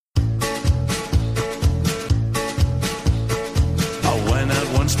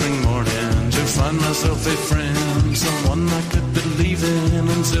find myself a friend, someone I could believe in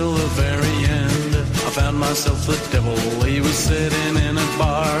until the very end. I found myself the devil, he was sitting in a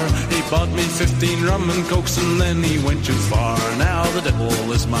bar. He bought me 15 rum and cokes and then he went too far. Now the devil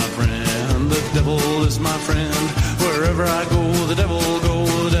is my friend, the devil is my friend. Wherever I go, the devil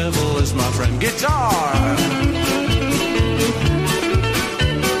is my friend. Guitar!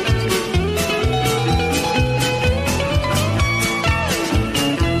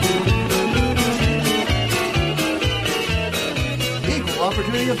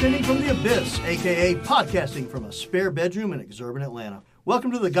 Opportunity offending from the abyss, a.k.a. podcasting from a spare bedroom in exurban Atlanta.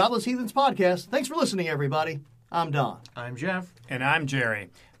 Welcome to the Godless Heathens podcast. Thanks for listening, everybody. I'm Don. I'm Jeff. And I'm Jerry.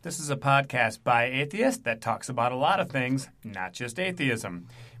 This is a podcast by atheists that talks about a lot of things, not just atheism.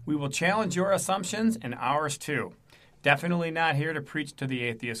 We will challenge your assumptions and ours too. Definitely not here to preach to the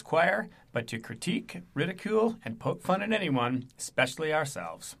atheist choir, but to critique, ridicule, and poke fun at anyone, especially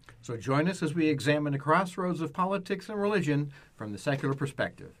ourselves. So join us as we examine the crossroads of politics and religion from the secular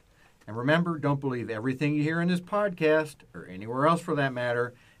perspective. And remember, don't believe everything you hear in this podcast, or anywhere else for that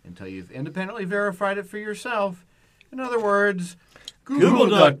matter, until you've independently verified it for yourself. In other words, Google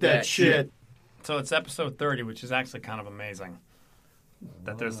duck that shit. So it's episode 30, which is actually kind of amazing.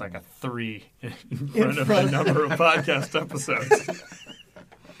 That there's like a 3 in front of the number of podcast episodes.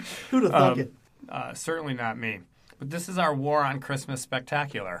 Who'd have thunk it? Certainly not me. But this is our War on Christmas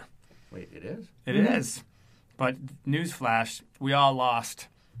spectacular. Wait, it is? It is. But newsflash, we all lost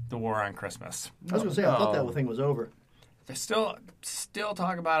the War on Christmas. I was going to say, I thought that thing was over. They still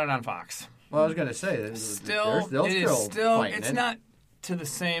talk about it on Fox. Well, I was going to say, they're still fighting it's it. not to the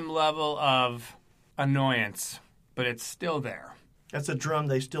same level of annoyance, but it's still there. That's a drum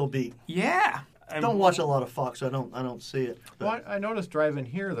they still beat. Yeah. I don't watch a lot of Fox, so I don't see it. Well, I noticed driving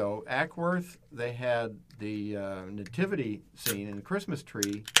here, though, Ackworth, they had the nativity scene in the Christmas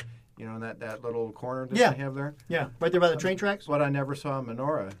tree, you know, in that little corner that they have there. Yeah, right there by the train tracks. But I never saw a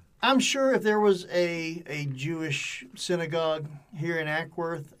menorah. I'm sure if there was a Jewish synagogue here in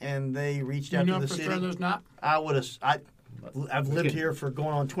Ackworth and they reached out to the city, sure there's not? I would have. I've lived here for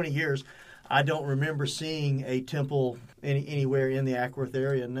going on 20 years. I don't remember seeing a temple anywhere in the Ackworth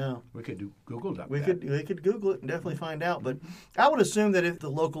area. No, we could do Google that. We could Google it and definitely find out. But I would assume that if the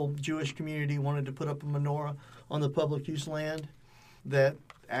local Jewish community wanted to put up a menorah on the public use land, that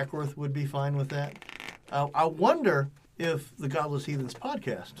Ackworth would be fine with that. I wonder if the Godless Heathens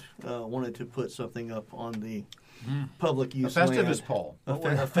podcast wanted to put something up on the public use land. A Festivus pole. A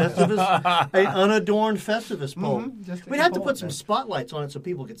Festivus, an unadorned Festivus pole. We'd have to put some spotlights on it so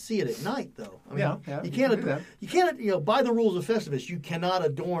people could see it at night, though. I mean, you can't, by the rules of Festivus, you cannot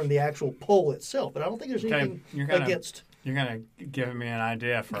adorn the actual pole itself. But I don't think there's anything against. You're gonna give me an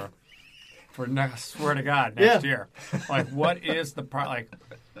idea for swear to God next year. Like, what is the part? Like,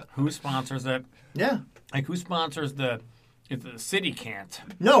 who sponsors it? Yeah. Like, who sponsors if the city can't?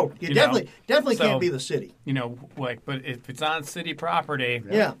 No, you definitely can't be the city. You know, like, but if it's on city property,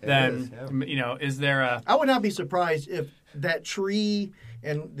 then you know, is there a? I would not be surprised if that tree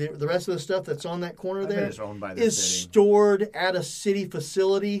and the rest of the stuff that's on that corner there is owned by the is city. Stored at a city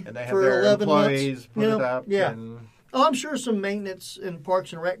facility and they have for their 11 employees months. Put it up. Yeah. And oh, I'm sure some maintenance and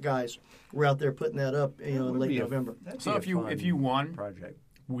Parks and Rec guys were out there putting that up, in late November. So if you won, project.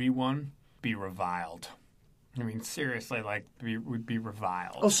 We won, be reviled. I mean, seriously, like, we'd be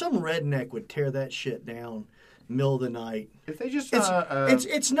reviled. Oh, some redneck would tear that shit down middle of the night. If they just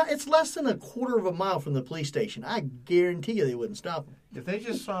it's less than a quarter of a mile from the police station. I guarantee you they wouldn't stop them. If they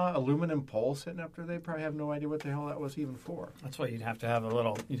just saw aluminum pole sitting up there, they'd probably have no idea what the hell that was even for. That's why you'd have to have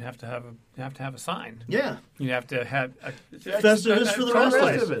a sign. Yeah. You'd have to have a Festivus for the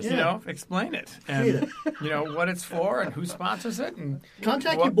wrestlers. You know, explain it and you know what it's for and who sponsors it and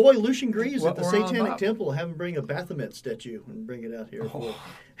contact your boy Lucian Greaves at the Satanic Temple. Have him bring a Baphomet statue and bring it out here.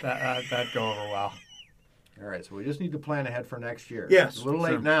 That'd go over well. All right, so we just need to plan ahead for next year. Yes. It's a little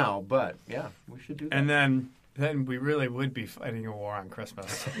late now, but yeah, we should do that. And then we really would be fighting a war on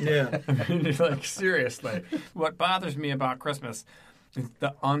Christmas. Yeah. I mean, like, seriously. What bothers me about Christmas is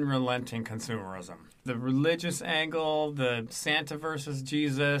the unrelenting consumerism. The religious angle, the Santa versus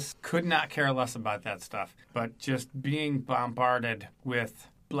Jesus, could not care less about that stuff. But just being bombarded with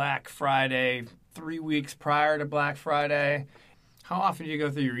Black Friday, 3 weeks prior to Black Friday. How often do you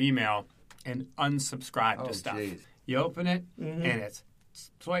go through your email and unsubscribe to stuff? Geez. You open it, and it's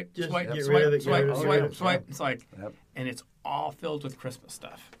swipe. It's like, and it's all filled with Christmas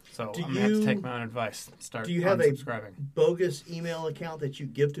stuff. So I'm going to have to take my own advice and start unsubscribing. Do you have a bogus email account that you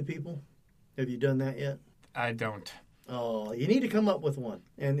give to people? Have you done that yet? I don't. Oh, you need to come up with one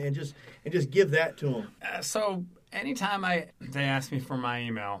and just give that to them. So anytime they ask me for my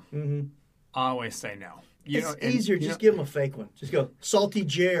email, always say no. It's easier. Just give them a fake one. Just go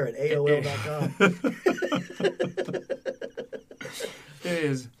saltyjer@aol.com. It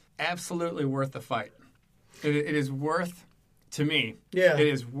is absolutely worth the fight. It is worth, to me, Yeah. it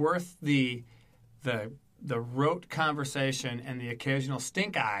is worth the rote conversation and the occasional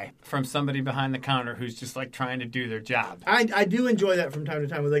stink eye from somebody behind the counter who's just like trying to do their job. I do enjoy that from time to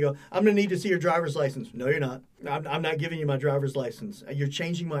time where they go, I'm going to need to see your driver's license. No, you're not. I'm not giving you my driver's license. You're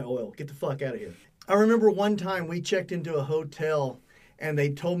changing my oil. Get the fuck out of here. I remember one time we checked into a hotel and they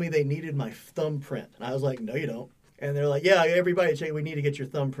told me they needed my thumbprint. And I was like, no, you don't. And they're like, yeah, everybody say we need to get your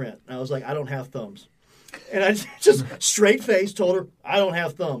thumbprint. And I was like, I don't have thumbs. And I just straight face told her, I don't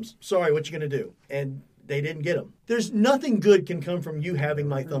have thumbs. Sorry, what you going to do? And they didn't get them. There's nothing good can come from you having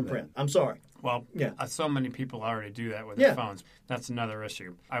my thumbprint. I'm sorry. Well, Yeah. So many people already do that with Yeah. their phones. That's another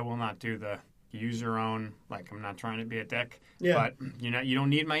issue. I will not do the use your own, like I'm not trying to be a dick, Yeah. but you don't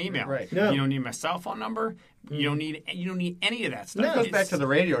need my email. Right. No. You don't need my cell phone number. You don't need any of that stuff. No. It goes back to the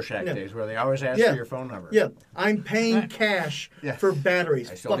Radio Shack Yeah. days where they always ask Yeah. for your phone number. Yeah, I'm paying cash Yeah. for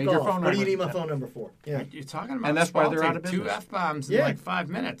batteries. I still Fuck need your off. phone What do you number. need my Yeah. phone number for? Yeah. You're talking about And that's why they're out of Two business. F-bombs Yeah. in like 5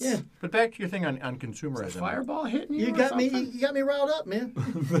 minutes. Yeah. But back to your thing on consumerism. Fireball hitting you You or got me. something? You got me riled up, man.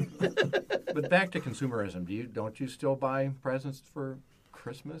 But back to consumerism. Don't you still buy presents for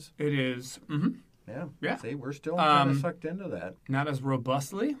Christmas? It is Yeah. Yeah. See, we're still kind of Um, sucked into that. not as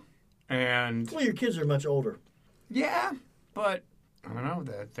robustly. And Well, your kids are much older. yeah, but I don't know.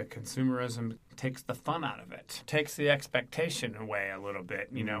 The consumerism takes the fun out of it, takes the expectation away a little bit.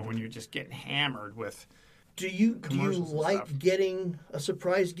 You know, when you're just getting hammered with. Do you Commercials and like stuff. getting a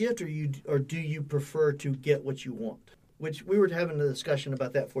surprise gift, or do you prefer to get what you want? Which we were having a discussion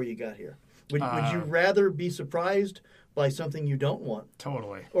about that before you got here. Would you rather be surprised by something you don't want,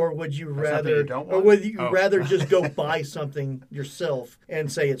 Totally. or would you something rather, you don't or want? would you Oh. rather just go buy something yourself and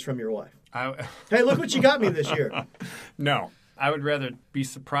say it's from your wife? Hey, look what you got me this year. No, I would rather be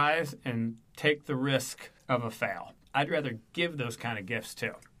surprised and take the risk of a fail. I'd rather give those kind of gifts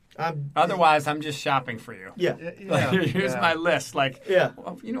too. Otherwise, I'm just shopping for you. Yeah. Here's my list. Like, Yeah.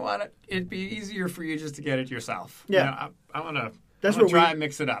 well, you know what? It'd be easier for you just to get it yourself. Yeah. You know, I'm gonna That's try where we- and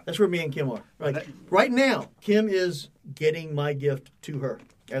mix it up. That's where me and Kim are. Right now, Kim is getting my gift to her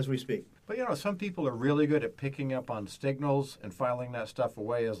as we speak. But some people are really good at picking up on signals and filing that stuff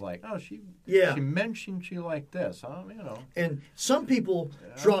away as like, oh, she mentioned she liked this. And some people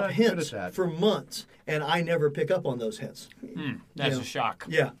I'm drop not good hints at that. for months, and I never pick up on those hints. That's Yeah. a shock.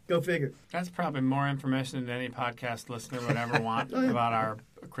 Yeah, go figure. That's probably more information than any podcast listener would ever want about our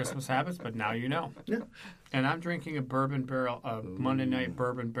Christmas habits, but now you know. Yeah. And I'm drinking a Monday Night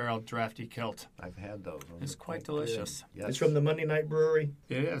Bourbon Barrel Drafty Kilt. I've had those. Those It's are quite good. delicious. Yes. It's from the Monday Night Brewery,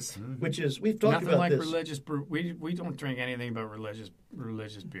 It is. which is, we've talked Nothing about like this. religious brew. We don't drink anything but religious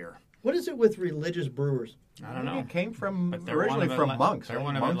beer. What is it with religious brewers? I don't know. It came from But they're originally one of from Atla- monks. they're I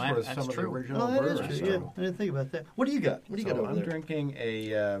one think of monks Atlanta- was that's some of the true. original Oh, that is brewers. true. Yeah, I didn't think about that. What do you got? What do you got So over I'm there? drinking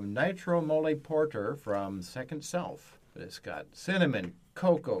a Nitro Mole Porter from Second Self. It's got cinnamon,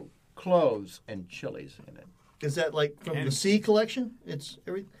 cocoa, cloves, and chilies in it. Is that like from the And- C collection? It's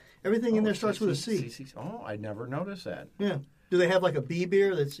everything in there Oh, starts with a C. Oh, I never noticed that. Yeah. Do they have like a B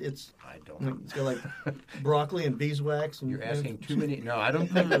beer that's it's I don't know. got like broccoli and beeswax? And You're asking too many. No, I don't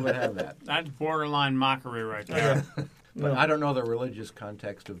think they would have that. That's borderline mockery right there. But I don't know the religious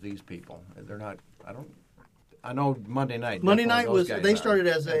context of these people. They're not. I know Monday night. Monday definitely night those was guys they are. started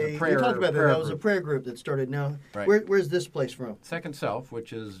as And a prayer, we talked about that. prayer That was a group. prayer group that started. Now, Right. where's this place from? Second Self,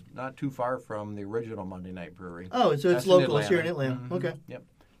 which is not too far from the original Monday Night Brewery. Oh, so That's it's in local. It's here in Atlanta. Atlanta. Mhm. Okay. Yep.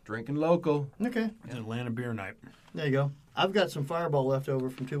 Drinking local. Okay. It's Atlanta beer night. There you go. I've got some Fireball left over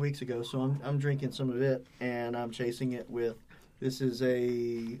from 2 weeks ago, so I'm drinking some of it, and I'm chasing it with. This is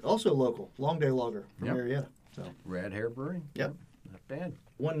also local Long Day Lager from Yep. Marietta. So Red Hair Brewing. Yep. Not bad.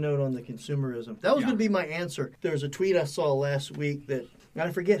 one note on the consumerism. That was Yeah. going to be my answer. There was a tweet I saw last week that and I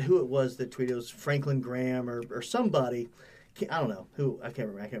forget who it was that tweeted. It was Franklin Graham or somebody. I don't know who. I can't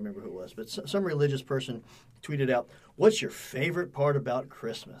remember who it was, but some religious person tweeted out, "What's your favorite part about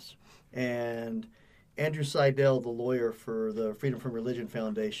Christmas?" And Andrew Seidel, the lawyer for the Freedom from Religion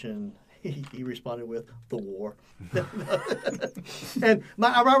Foundation, he responded with the war. And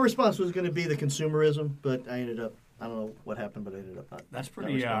my response was going to be the consumerism, but I ended up, I don't know what happened, but I ended up not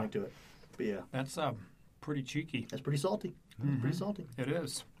responding to it. But yeah, That's pretty cheeky. that's pretty salty. Pretty salty. It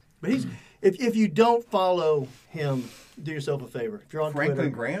is. But if you don't follow him, do yourself a favor. If you're on Franklin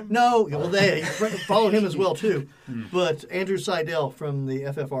Twitter, Graham? No, well they follow him as well too. But Andrew Seidel from the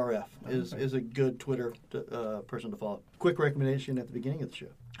FFRF is a good Twitter person to follow. Quick recommendation at the beginning of the show.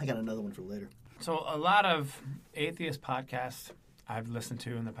 I got another one for later. So a lot of atheist podcasts I've listened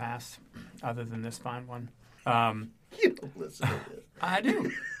to in the past, other than this fine one. You don't listen to this. I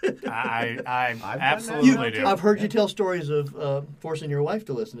do. I that. absolutely do. I've heard you tell stories of forcing your wife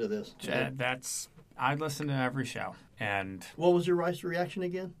to listen to this. I listen to every show, and What was your wife's reaction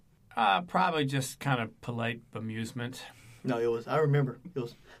again? probably just kind of polite bemusement. No, it was. I remember. It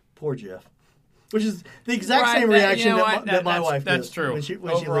was poor Jeff, which is the exact Right, same reaction that my that's- wife that's does true. when she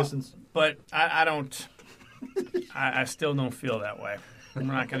Overall, listens. But I don't. I still don't feel that way. I'm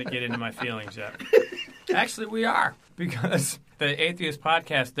not going to get into my feelings yet. Actually, we are, because the Atheist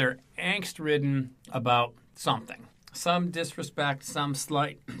Podcast, they're angst-ridden about something. Some disrespect, some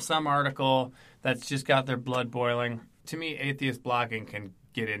slight, some article that's just got their blood boiling. To me, atheist blogging can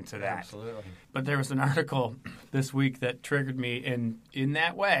get into that. Absolutely. But there was an article this week that triggered me in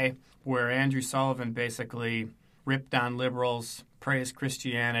that way, where Andrew Sullivan basically ripped on liberals, praised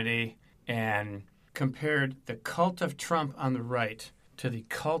Christianity, and compared the cult of Trump on the right to the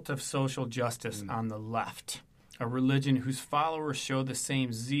cult of social justice on the left, a religion whose followers show the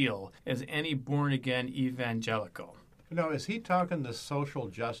same zeal as any born-again evangelical. Is he talking the social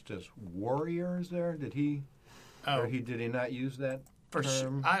justice warriors there? Did he not use that For sure.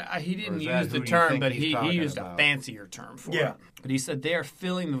 term? He Or didn't is that use the who you term, think but he's he talking used about? a fancier term for Yeah. it. But he said they are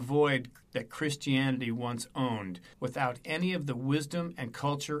filling the void that Christianity once owned without any of the wisdom and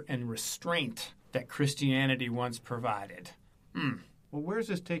culture and restraint that Christianity once provided. Well, where's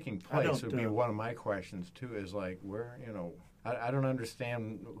this taking I place? don't, Would be one of my questions too. Is like where I don't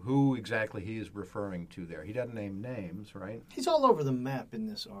understand who exactly he is referring to there. He doesn't name names, right? He's all over the map in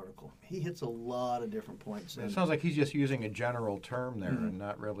this article. He hits a lot of different points. It sounds like he's just using a general term there and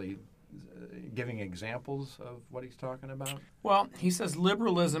not really giving examples of what he's talking about. Well, he says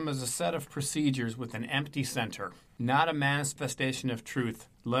liberalism is a set of procedures with an empty center, not a manifestation of truth,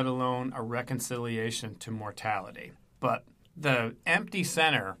 let alone a reconciliation to mortality. But the empty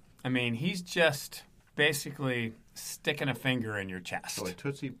center, I mean, he's just basically sticking a finger in your chest. So a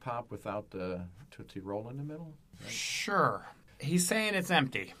Tootsie Pop without the Tootsie Roll in the middle? Right? Sure. He's saying it's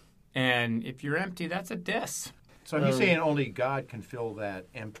empty. And if you're empty, that's a diss. So he's saying only God can fill that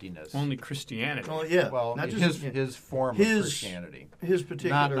emptiness. Only Christianity. Oh yeah. Well, not his form of Christianity. His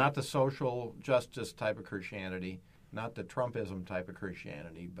particular. Not the social justice type of Christianity, not the Trumpism type of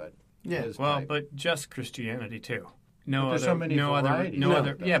Christianity, but Yeah. his Well, type. but just Christianity too. But there's so many varieties.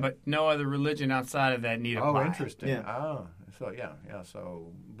 But no other religion outside of that need apply. Oh, interesting. Yeah. So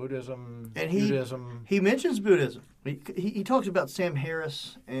So Buddhism, And Judaism. he mentions Buddhism. He talks about Sam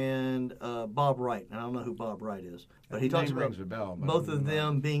Harris and Bob Wright. I don't know who Bob Wright is, but he talks Name about rings a bell, but both of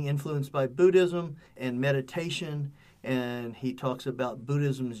them being influenced by Buddhism and meditation. And he talks about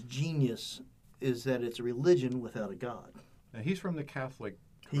Buddhism's genius is that it's a religion without a God. Now, he's from the Catholic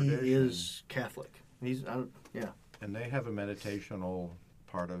He tradition. is Catholic. And they have a meditational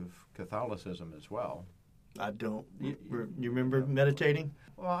part of Catholicism as well. I don't. You remember meditating?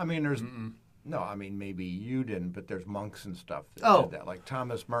 Well, I mean, there's no. I mean, maybe you didn't, but there's monks and stuff that Oh. did that, like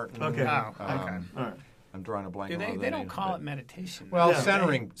Thomas Merton. Okay. Oh, okay. All right. I'm drawing a blank. on They the don't names, call but- it meditation. Well,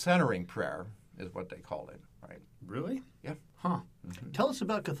 Yeah. centering prayer is what they call it, right? Really? Yeah. Huh. Tell us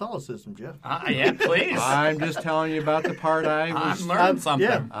about Catholicism, Jeff. Yeah, please. I'm just telling you about the part I was. I'm learning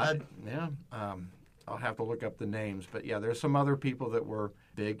something. Yeah. I'll have to look up the names, but yeah, there's some other people that were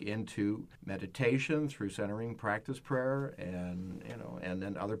big into meditation through centering, practice prayer, and and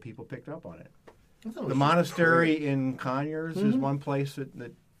then other people picked up on it. The monastery in Conyers is one place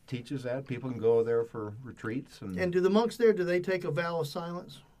that teaches that. People can go there for retreats, And do the monks there, do they take a vow of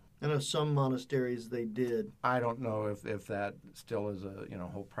silence? I know some monasteries they did. I don't know if that still is a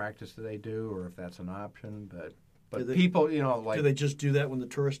whole practice that they do, or if that's an option. But people, like Do they just do that when the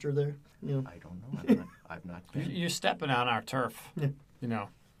tourists are there? I don't know. I've not been. You're stepping on our turf. Yeah. You know.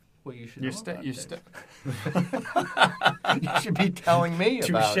 Well, you should. You're know about you're this. You should be telling me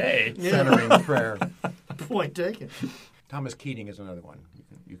about Touche. centering prayer. Point taken. Thomas Keating is another one.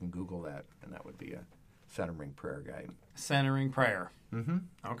 You can Google that, and that would be a centering prayer guide. Centering prayer. Mm-hmm.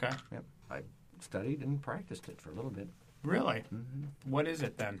 Okay. Yep. I studied and practiced it for a little bit. Really? What is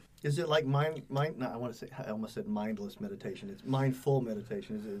it then? Is it like I almost said mindless meditation. It's mindful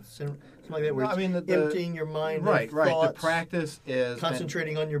meditation. Is it something like that where No, I it's mean, emptying your mind Right. of The thoughts, practice is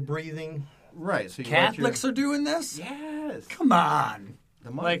concentrating on your breathing? Right. So you Catholics are doing this? Yes. Come on. The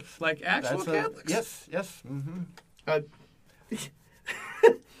monks. Like actual Catholics? Yes. Mm-hmm.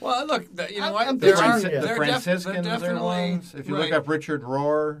 Well, look, you know what? I'm There picturing are- it. The there Franciscans are definitely ones. If you look right. up Richard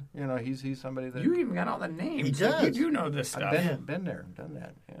Rohr, he's somebody that You even got all the names. He does. You do know this I've stuff. been there, done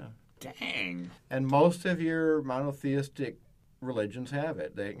that. Yeah. Dang. And most of your monotheistic religions have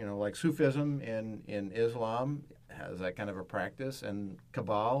it. They, like Sufism in Islam has that kind of a practice, and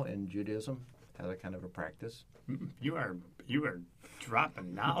Kabbalah in Judaism has that kind of a practice. You are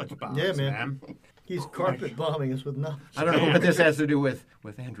dropping knowledge bombs, Yeah, man. man. He's carpet bombing us with knowledge. I don't know what this has to do with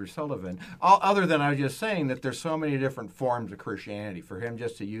Andrew Sullivan, other than I was just saying that there's so many different forms of Christianity. For him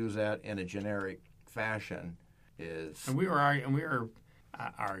just to use that in a generic fashion is... And we were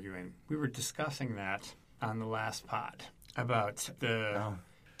arguing. We were discussing that on the last pod about the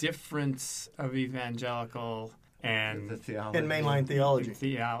difference of evangelical and the theology. And mainline theology.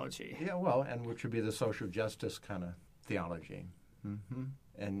 theology. Yeah, well, and which would be the social justice kind of theology. Mm-hmm.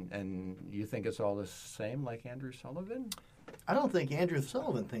 And you think it's all the same, like Andrew Sullivan? I don't think Andrew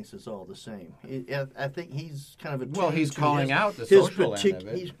Sullivan thinks it's all the same. I think he's kind of Well, he's attuned to calling out the social end of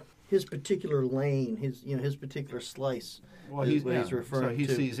it. His particular lane, his particular slice. Well, is what he's referring so he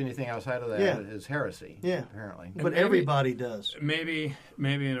to. sees anything outside of that as heresy. Yeah. Apparently. But everybody does. Maybe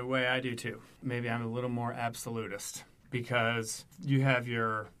in a way I do too. Maybe I'm a little more absolutist because you have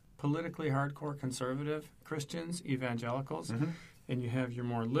your politically hardcore conservative Christians, evangelicals, and you have your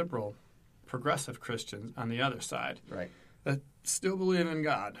more liberal, progressive Christians on the other side. Right. That still believe in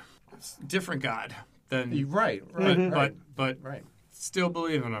God. It's a different God than Right. but still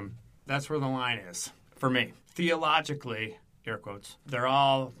believe in him. That's where the line is for me. Theologically, air quotes, they're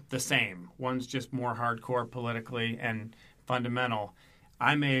all the same. One's just more hardcore politically and fundamental.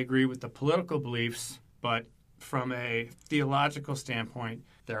 I may agree with the political beliefs, but from a theological standpoint,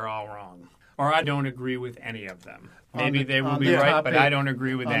 they're all wrong. Or I don't agree with any of them. Maybe they will be right, but I don't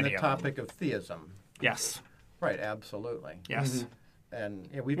agree with any of them. On the topic of theism. Yes. Right, absolutely. Yes. And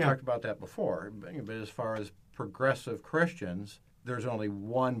we've talked about that before, but as far as progressive Christians, there's only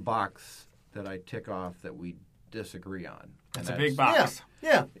one box that I tick off that we disagree on. It's a big box.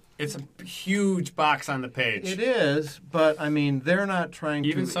 Yeah. It's a huge box on the page. It is, but I mean, they're not trying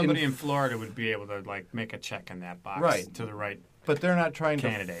Even to... somebody in Florida would be able to make a check in that box to the right. But they're not trying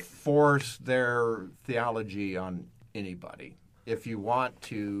candidate. to force their theology on anybody. If you want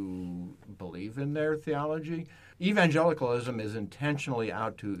to believe in their theology, evangelicalism is intentionally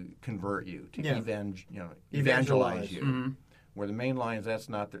out to convert you, to evangelize you. Mm-hmm. Where the main lines, that's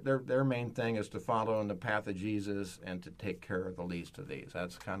not their main thing is to follow in the path of Jesus and to take care of the least of these.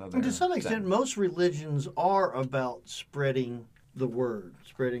 That's kind of their And to some extent, thing. most religions are about spreading the word,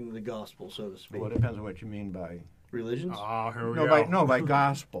 spreading the gospel, so to speak. Well, it depends on what you mean by Religions? Oh, here we go. by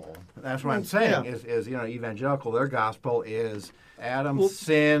gospel. That's what I'm saying. Is evangelical? Their gospel is Adam's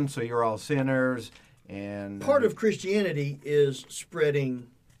sin, so you're all sinners. And part of Christianity is spreading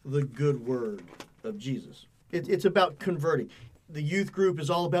the good word of Jesus. It's about converting. The youth group is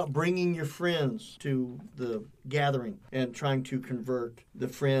all about bringing your friends to the gathering and trying to convert the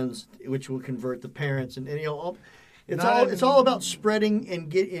friends, which will convert the parents, and it's all about spreading and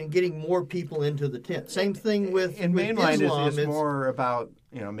getting more people into the tent. Same thing with mainline Islam. is more about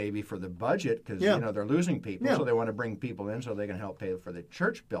maybe for the budget because they're losing people, so they want to bring people in so they can help pay for the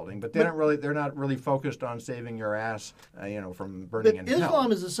church building. But they're not really focused on saving your ass, from burning in hell.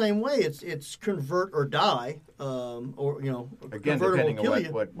 Islam is the same way. It's convert or die, or again convert depending will kill on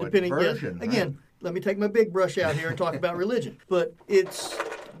you. what version. Again, let me take my big brush out here and talk about religion. But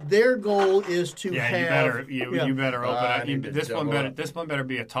their goal is to have. You better open it. This one better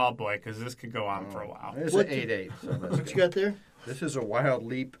be a tall boy because this could go on for a while. It's an 8.8. So What you got there? This is a Wild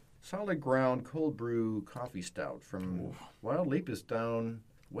Leap Solid Ground Cold Brew Coffee Stout from Wild Leap is down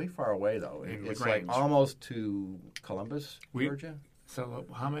way far away though. It's like almost to Columbus, Georgia. So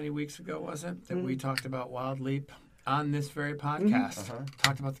how many weeks ago was it that we talked about Wild Leap on this very podcast?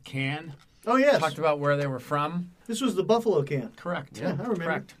 Talked about the can. Oh yes. Talked about where they were from. This was the Buffalo can. Correct. Yeah, I remember.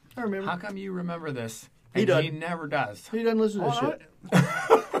 Correct. I remember. How come you remember this? He doesn't. He never does. He doesn't listen to this shit.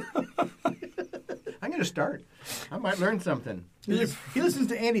 I'm going to start. I might learn something. He listens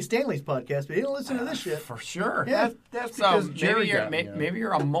to Andy Stanley's podcast, but he don't listen to this shit. For sure. Yeah. That's So because Jerry maybe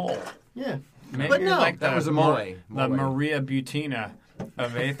you're a mole. Yeah. Maybe But you're no. like That was a mole. The Maria Butina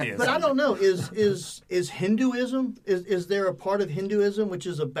of atheism. But I don't know. Is Hinduism? Is there a part of Hinduism which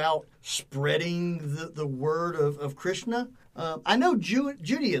is about spreading the word of Krishna? I know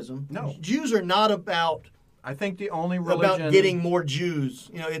Judaism. No. Jews are not about I think the only religion about getting more Jews.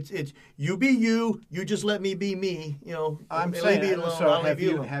 It's you be you. You just let me be me. I'm leave saying. me alone, So I'll have leave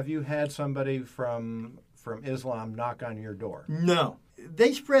you alone. have you had somebody from Islam knock on your door? No.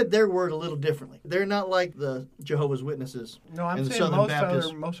 They spread their word a little differently. They're not like the Jehovah's Witnesses. No, I'm and the saying Southern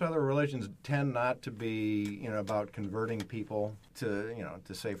Baptists. most other religions tend not to be about converting people. to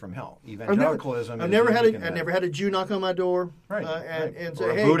save from hell. I've Evangelicalism. never had a Jew knock on my door, Right, and say, or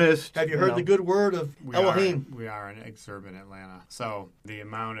a "Hey, Buddhist, have you heard the good word of Elohim?" We are in exurban Atlanta, so the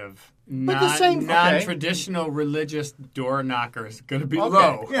amount of same- non-traditional religious door knockers is going to be Okay.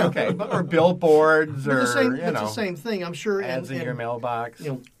 low. Yeah. Okay, or billboards, But or it's the same thing. I'm sure ads in your mailbox.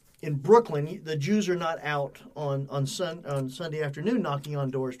 In Brooklyn, the Jews are not out on Sunday afternoon knocking on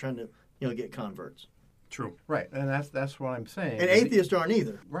doors trying to get converts, True. Right, and that's what I'm saying. and atheists aren't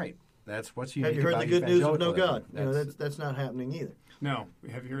either. Right, that's what's unique. Have you heard about the good news of no God? evangelicalism. That's not happening either. No.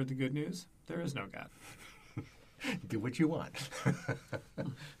 Have you heard the good news? There is no God. Do what you want.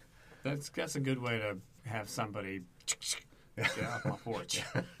 That's a good way to have somebody get off my porch.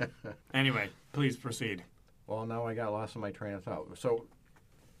 Anyway, please proceed. Well, now I got lost in my train of thought. So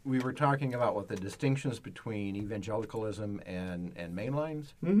we were talking about what the distinctions between evangelicalism and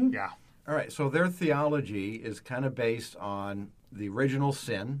mainlines. Mm-hmm. Yeah. All right, so their theology is kind of based on the original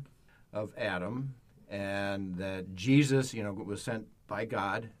sin of Adam, and that Jesus, was sent by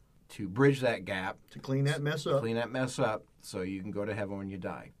God to bridge that gap, To clean that mess up. clean that mess up, so you can go to heaven when you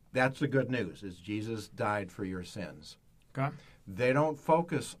die. That's the good news, is Jesus died for your sins. Okay. They don't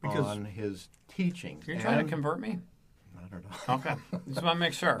focus Because- on his teachings. You're trying to And- convert me? I don't know. Okay. Just want to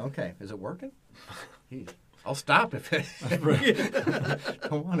make sure. Okay, is it working? Jeez. I'll stop if it.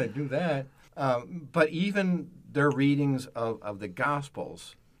 Don't want to do that. But even their readings of the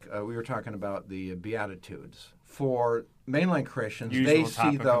Gospels, we were talking about the Beatitudes. For mainline Christians, Usual they see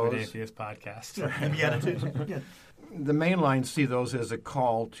topic of an those. atheist podcast. And the attitudes. Yeah. The mainline see those as a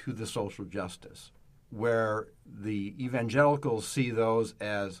call to the social justice, where the evangelicals see those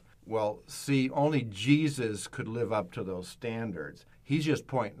as, well, see, only Jesus could live up to those standards. He's just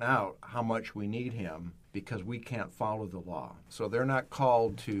pointing out how much we need him because we can't follow the law. So they're not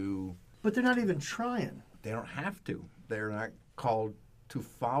called to, But they're not even trying. they don't have to. They're not called to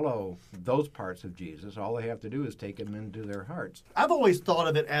follow those parts of Jesus. All they have to do is take him into their hearts. I've always thought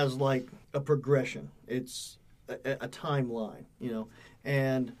of it as like a progression. It's a timeline,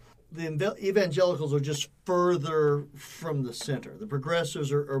 and the evangelicals are just further from the center. The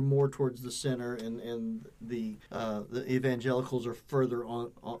progressives are more towards the center, and the evangelicals are further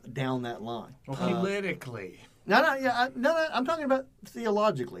on down that line. Politically. No, I'm talking about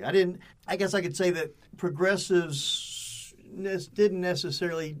theologically. I guess I could say that progressives didn't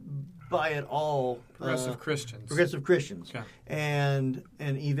necessarily buy it all. Progressive Christians. Progressive Christians. Okay. And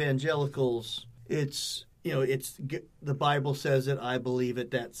evangelicals, it's the Bible says it, I believe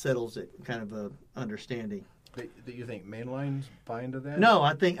it, that settles it, kind of a understanding. Do you think mainlines buy into that? No,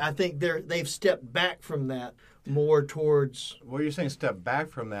 I think they've stepped back from that more towards. Well, you're saying step back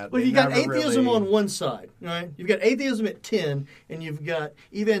from that. Well, They you got never atheism really- on one side, right? You've got atheism at 10, and you've got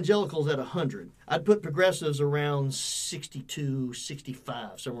evangelicals at 100. I'd put progressives around 62,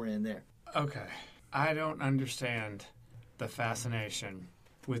 65, somewhere in there. Okay. I don't understand the fascination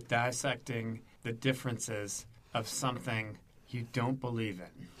with dissecting the differences of something you don't believe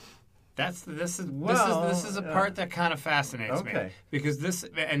in. This is a part that kind of fascinates me, Okay. because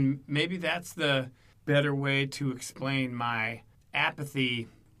maybe that's the better way to explain my maybe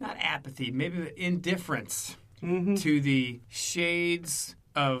the indifference to the shades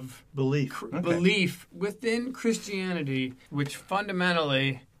of Belief. belief within Christianity, which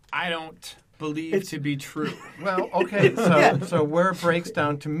fundamentally I don't believe to be true. Well, okay, so where it breaks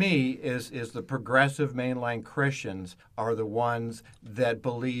down to me is the progressive mainline Christians are the ones that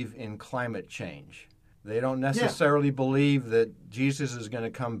believe in climate change. They don't necessarily believe that Jesus is going to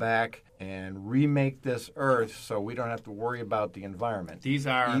come back and remake this earth so we don't have to worry about the environment. These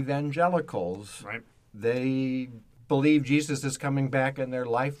are evangelicals. right. They believe Jesus is coming back in their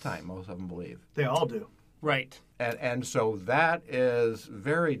lifetime, most of them believe. They all do. Right. And so that is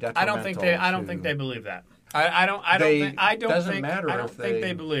very detrimental. I don't think they believe that. I don't doesn't think matter if they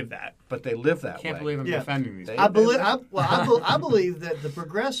they- believe that. But they live that way. Can't believe I'm Yeah. defending these. They- I believe that the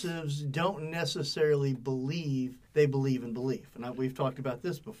progressives don't necessarily believe they believe in belief, and we've talked about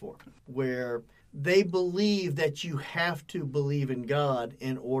this before, where they believe that you have to believe in God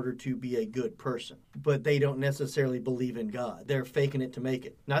in order to be a good person, but they don't necessarily believe in God. They're faking it to make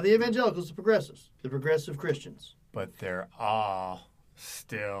it. Not the evangelicals, the progressives, the progressive Christians. But they're all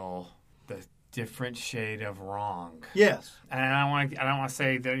still the different shade of wrong. Yes. And I don't want to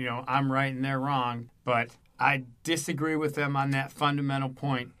say that I'm right and they're wrong, but I disagree with them on that fundamental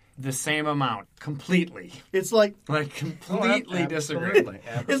point the same amount completely. It's like Completely disagree.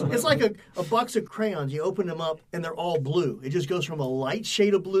 Absolutely. it's like a box of crayons. You open them up and they're all blue. It just goes from a light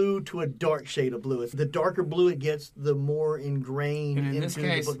shade of blue to a dark shade of blue. The darker blue it gets, the more ingrained And in into this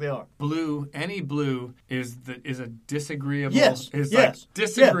case, the book they are. any blue is a disagreeable. Yes, is yes, like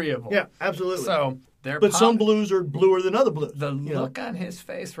disagreeable. Yeah, absolutely. So they're but some blues are bluer than other blues. The you know? look on his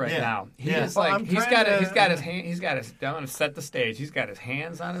face right Yeah. now, he Yeah. is Well, like I'm he's trying got to- his I'm going to set the stage. He's got his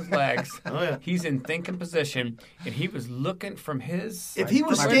hands on his legs. Oh, yeah. He's in thinking position, and he was looking from his. If he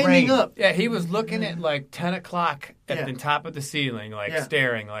was My standing brain. up, Yeah, he was looking at like 10 o'clock at Yeah. the top of the ceiling, like Yeah.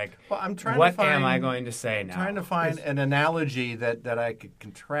 staring, like, Well, I'm trying what to find, am I going to say now? Trying to find an analogy that I could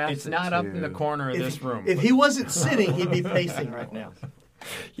contrast. It's it not to. up in the corner of this room. if he wasn't sitting, he'd be pacing right now.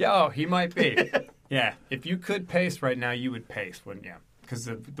 Yeah, he might be. Yeah, if you could pace right now, you would pace, wouldn't you? Because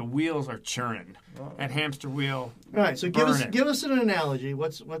the wheels are churning. That hamster wheel. All right, so burning. give us an analogy.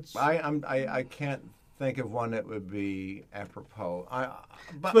 What's I can't think of one that would be apropos.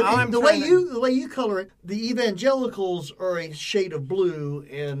 But But all I'm the way trying to- you color it, the evangelicals are a shade of blue,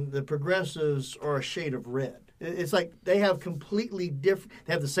 and the progressives are a shade of red. It's like they have completely different.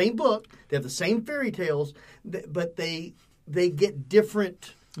 They have the same book, they have the same fairy tales, but they get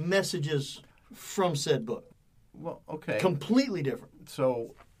different messages from said book. Well, okay. Completely different.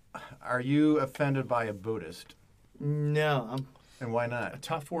 So, are you offended by a Buddhist, No, I'm and why not?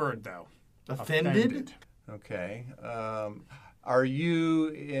 Tough word, though. offended. Okay. Are you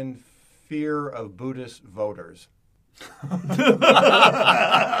in fear of Buddhist voters?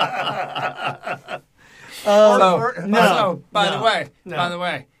 By no. the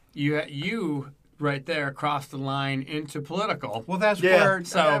way, you right there crossed the line into political. Well, that's Yeah. where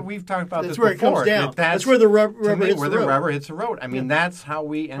So- we've talked about That's this where it before. comes down. That's That's where the rubber to me, hits where the the road. rubber hits the road. I mean, that's how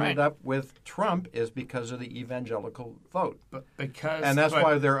we ended Right. up with Trump is because of the evangelical vote, But because and that's but-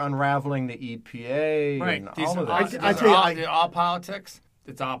 why they're unraveling the EPA right. and These all are of all, that. these I are tell you, all, they're all politics.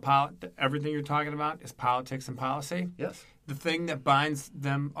 It's all everything you're talking about is politics and policy. Yes. The thing that binds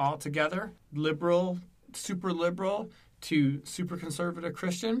them all together, liberal, super liberal to super conservative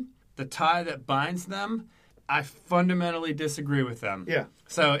Christian, the tie that binds them, I fundamentally disagree with them. Yeah.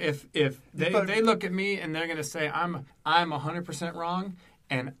 So if But- they look at me and they're going to say I'm 100% wrong,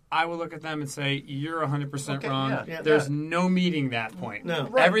 and I will look at them and say you're 100% Okay, wrong. yeah. Yeah. There's no meeting that point. No.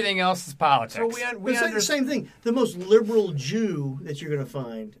 Right. Everything else is politics. So we But it's the understand. same thing. The most liberal Jew that you're going to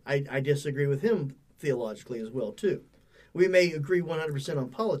find, I disagree with him theologically as well too. We may agree 100% on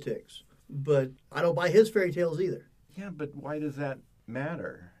politics, but I don't buy his fairy tales either. Yeah, but why does that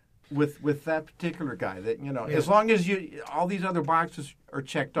matter? With that particular guy, that Yeah. as long as all these other boxes are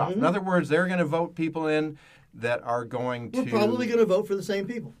checked off. In other words, they're going to vote people in that are going We're to probably going to vote for the same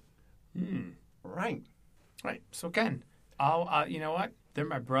people. right. Right. So Ken, you know what? They're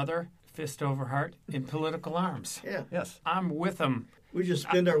my brother, fist over heart, in political arms. Yeah, Yes. I'm with them. we just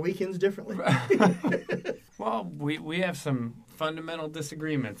spend our weekends differently. Well, we have some fundamental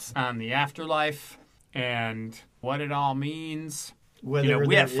disagreements on the afterlife and what it all means. Whether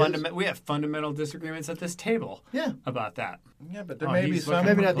we there have is- we have fundamental disagreements at this table Yeah. about that. Yeah, but there Oh, may be he's some. looking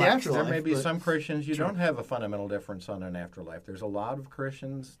Maybe not the perplexed. afterlife. There may be but- some Christians you don't have a fundamental difference on an afterlife. There's a lot of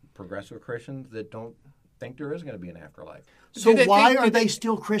Christians, progressive Christians, that don't think there is going to be an afterlife. So Do they why think- are do they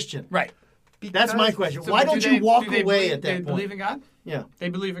still Christian? Right. That's my question. So Why do don't they- you walk do they away believe- at that they point? believe in God? Yeah. They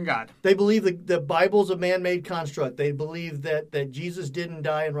believe in God. They believe the Bible's a man-made construct. They believe that Jesus didn't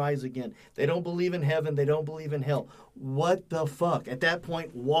die and rise again. They don't believe in heaven. They don't believe in hell. What the fuck? At that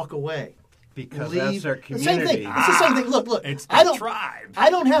point, walk away. Because Leave. that's their The same community. thing. It's the same thing. Look. It's I the don't. tribe. I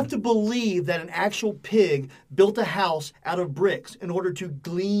don't have to believe that an actual pig built a house out of bricks in order to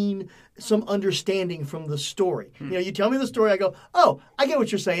glean some understanding from the story. You know, you tell me the story, I go, oh, I get what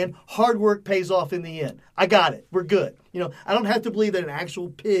you're saying. Hard work pays off in the end. I got it. We're good. You know, I don't have to believe that an actual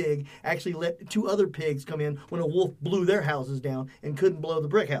pig actually let two other pigs come in when a wolf blew their houses down and couldn't blow the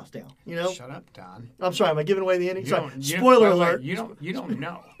brick house down. You know? Shut up, Don. I'm sorry, am I giving away the ending? You Sorry. don't- Spoiler by the way, alert. You don't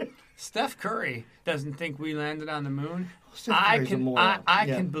know. Steph Curry doesn't think we landed on the moon. Steph I Curry's a can moron. I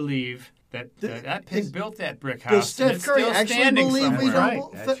Yeah. can believe that that pig Does- built that brick house. Does and Steph it's Curry still actually standing believe we somewhere. Right.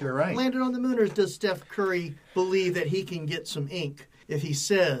 don't That's you're right. landed on the moon, or does Steph Curry believe that he can get some ink if he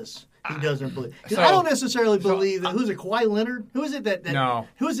says he doesn't believe? 'Cause So- I don't necessarily believe that. Who's it? Kawhi Leonard? Who is it that? No.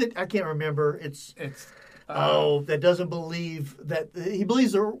 Who is it? I can't remember. It's It's that doesn't believe that he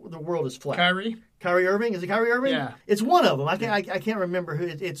believes the world is flat. Kyrie. Kyrie Irving? Is it Kyrie Irving? Yeah. It's one of them. I can't remember who.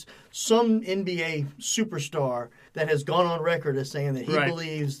 It's some NBA superstar that has gone on record as saying that he Right.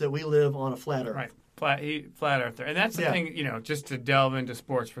 believes that we live on a flat earth. Right. Flat earther. And that's the Yeah. thing, just to delve into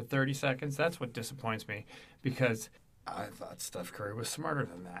sports for 30 seconds, that's what disappoints me. Because I thought Steph Curry was smarter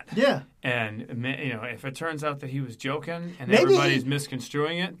than that. Yeah. And if it turns out that he was joking and Maybe everybody's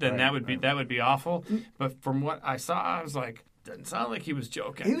misconstruing it, then Right, that would be awful. But from what I saw, I was like, doesn't sound like he was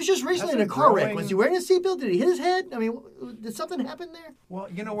joking. He was just recently in That's a a car wreck. growing- Was he wearing a seatbelt? Did he hit his head? I mean, did something happen there? Well,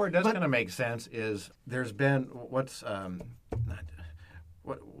 you know where it does But- kind of make sense is there's been what's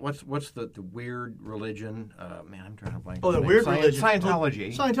the weird religion? Man, I'm trying to blank. Oh, on the name. weird religion.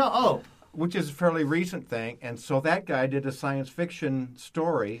 Scientology, Scientology. Oh, which is a fairly recent thing, and so that guy did a science fiction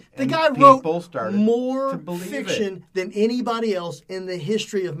story. the and guy people wrote started more to believe fiction than anybody else in the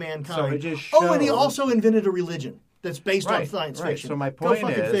history of mankind. So it just Oh, and he shows- also invented a religion that's based on science right. fiction. So my Go point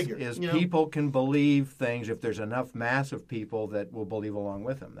fucking is, figure, is you know? people can believe things if there's enough mass of people that will believe along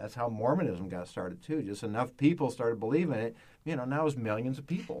with them. That's how Mormonism got started too. Just enough people started believing it. Now it's millions of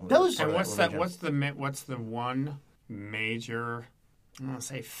people. Those- Part And of religion. what's the one major, I don't want to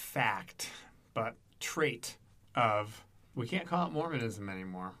say fact, but trait of, we can't call it Mormonism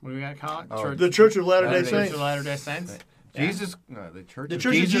anymore. What do we got to call it? The Church of Latter-day Latter-day Saints. Church of Latter-day Saints? Jesus, the Church, The of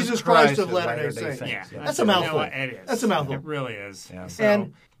Church of Jesus Christ of Latter-day Saints. Yeah. That's a You know mouthful. what? It is. That's a mouthful. It really is. Yeah. So,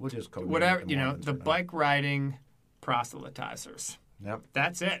 And We'll just call whatever, the Mormons the for now. bike riding proselytizers. Yep.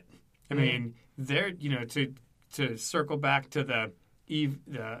 That's it. I mean, they're, to circle back to the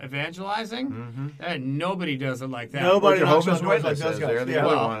evangelizing, nobody does it like that. Nobody knocks Jehovah's on doors like Witnesses, those guys. they're the Yeah.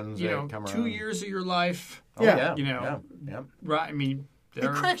 other Well, ones that come around. 2 years of your life, Oh, Yeah. yeah. you know, yeah. right? I mean, It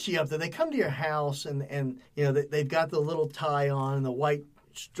they're cracks you up that they come to your house and they've got the little tie on and the white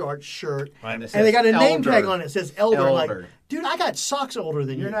starched shirt, Right, and it and says they got a name elder. tag on it that says elder. Like, Elder. dude, I got socks older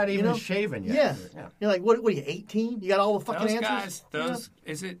than you. You're not even you know? shaven yet. Yeah. Yeah. You're like, what are you, 18? You got all the fucking those answers? guys.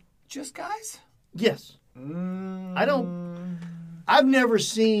 Is it just guys? Yes. I don't. I've never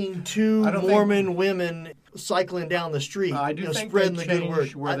seen two I don't think- Mormon women cycling down the street, I do think spreading they the good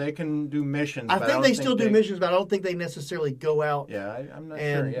changed word. where they can do missions. I but think don't they still do missions, but I don't think they necessarily go out. Yeah, I'm not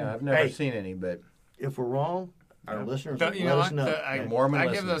And, sure. Yeah, I've never hey, seen any, but If we're wrong, our Yeah. listeners You let know us what? know. The Mormon I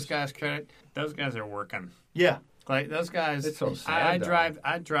give those listeners. guys credit. Those guys are working. Yeah. Like those guys. It's so sad,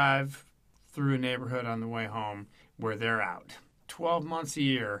 I drive through a neighborhood on the way home where they're out. 12 months a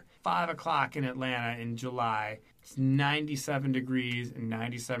year, 5 o'clock in Atlanta in July. It's 97 degrees and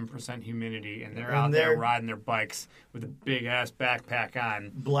 97% humidity, and they're And out there they're- ring their bikes with a big ass backpack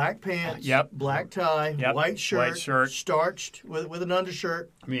on. Black pants, Yep. black tie, Yep. white shirt, shirt. starched with an undershirt.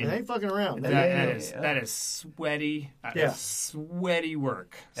 I mean, they ain't fucking around. That is sweaty. Yeah. Sweaty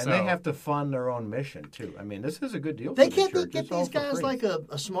work. and So- they have to fund their own mission too. I mean, this is a good deal. They for can't the they church. get It's all these for guys free. like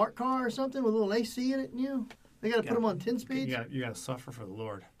a smart car or something with a little AC in it. They got to put them on 10 speeds. You got to suffer for the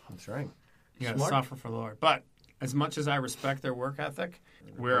Lord. That's right. You got to Smart. suffer for the Lord. But as much as I respect their work ethic,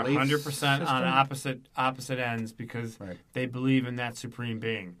 we're Belief 100% on system. opposite ends because Right. they believe in that supreme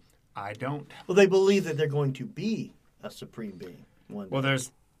being. I don't. Well, they believe that they're going to be a supreme being one day. Well,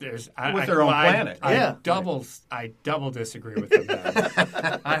 there's With their own planet. Yeah. I double disagree with them.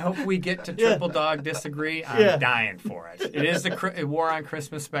 Then. I hope we get to triple dog disagree. I'm Yeah. dying for it. It is a War on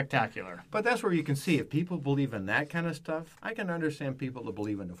Christmas spectacular. But that's where you can see if people believe in that kind of stuff. I can understand people that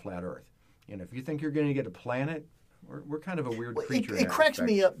believe in the flat Earth. If you think you're going to get a planet, we're kind of a weird Well, creature. it cracks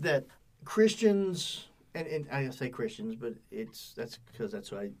me up that Christians, and I say Christians, but that's because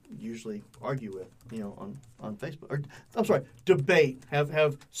that's what I usually argue with, on Facebook. Or, I'm sorry, debate,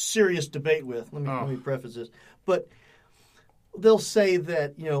 have serious debate with. Let me preface this. But they'll say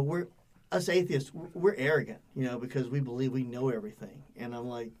that, we're us atheists, we're arrogant, because we believe we know everything. And I'm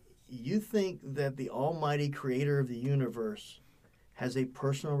like, you think that the almighty creator of the universe has a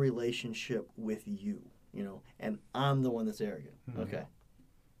personal relationship with you, and I'm the one that's arrogant. Mm-hmm. Okay.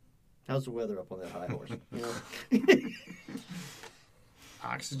 How's the weather up on that high horse?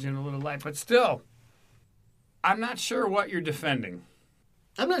 Oxygen a little light, but still, I'm not sure what you're defending.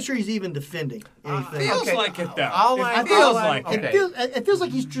 I'm not sure he's even defending anything. Feels Okay. like it though. I'll- It feels I'll- like okay. it. It feels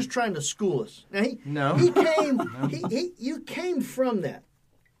like he's just trying to school us. Now, No. he came. You came from that.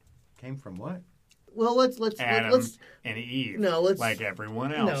 Came from what? Well, let's Adam and Eve. No, let's- like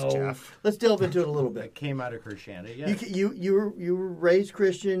everyone else, no. Jeff. Let's delve into it a little bit. That came out of Christianity. Yes. You were raised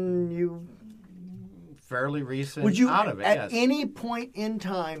Christian. You Fairly recent. would you out of it? at Yes. any point in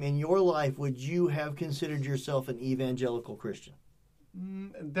time in your life would you have considered yourself an evangelical Christian?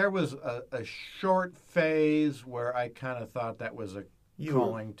 There was a short phase where I kind of thought that was a You were-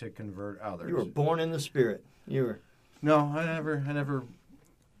 calling to convert others. You were born in the Spirit. You were. No, I never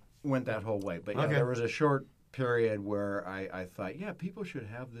went that whole way. But yeah, Okay. there was a short period where I thought, yeah, people should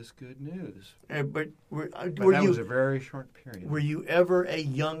have this good news. But were But were that you was a very short period. were you ever a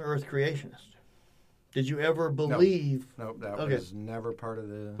young Earth creationist? Did you ever believe? No, that Okay. was never part of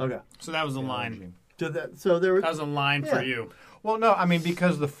the Okay. So that was a theology. line. So there That was a line for you. Well, no, I mean,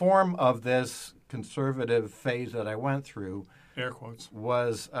 because the form of this conservative phase that I went through Air quotes.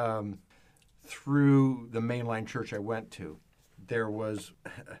 was through the mainline church I went to. There was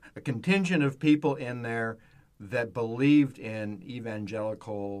a contingent of people in there that believed in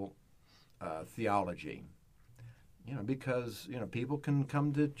evangelical theology. Because people can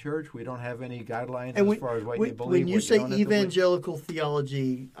come to church. We don't have any guidelines as far as what you believe. When you say evangelical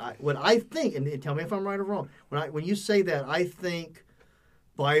theology, what I think, and tell me if I'm right or wrong, when you say that, I think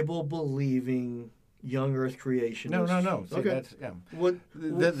Bible believing young Earth creationists. No. See, okay. That's, What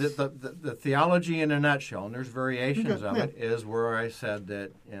the theology in a nutshell, and there's variations of it, is where I said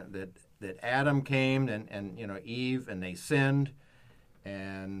that that Adam came and Eve, and they sinned.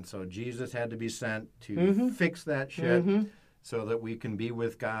 And so Jesus had to be sent to fix that shit so that we can be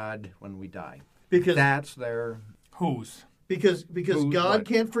with God when we die. Because that's their... Whose? Because God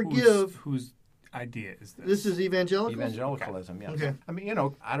can't forgive... Whose idea is this? This is evangelical? Evangelicalism, okay. yes. Okay. I mean,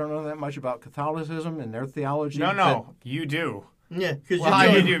 I don't know that much about Catholicism and their theology. No, you do. Yeah, because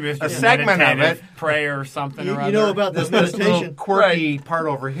you do, Mr. a segment of it. Prayer or something or other. You know about this This little meditation. quirky part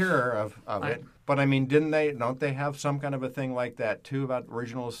over here of it. But I mean, don't they have some kind of a thing like that too about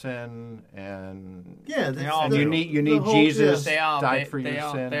original sin and they all do. You need whole, Jesus They all died for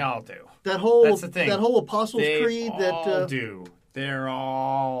your sin. They all do. That's the thing. That whole Apostles' Creed. They all do. They're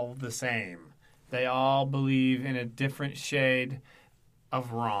all the same. They all believe in a different shade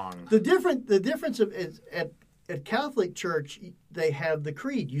of wrong. The difference is at Catholic Church, they have the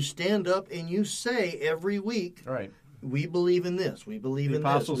creed. You stand up and you say every week, right? We believe in this. We believe in the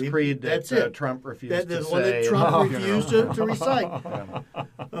Apostles' this. Creed that Trump refused to say. The one that Trump refused to recite.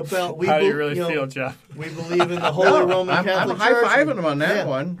 About How do you really feel, Jeff? We believe in the Holy Roman Catholic Church. I'm Church. high-fiving him on that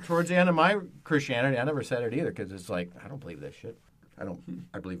one. Towards the end of my Christianity, I never said it either because it's like, I don't believe this shit.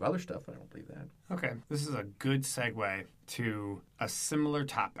 I believe other stuff, but I don't believe that. Okay. This is a good segue to a similar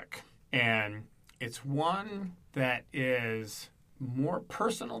topic. And it's one that is more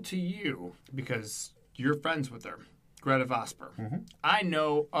personal to you because you're friends with her. Greta Vosper. Mm-hmm. I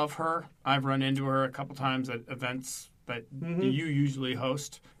know of her. I've run into her a couple times at events that you usually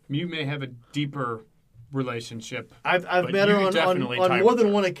host. You may have a deeper relationship. I've met her on more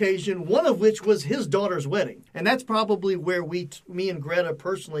than one occasion, one of which was his daughter's wedding. And that's probably where me and Greta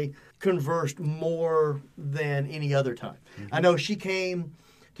personally conversed more than any other time. Mm-hmm. I know she came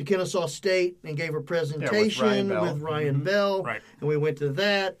to Kennesaw State and gave a presentation with Ryan Bell. Right. And we went to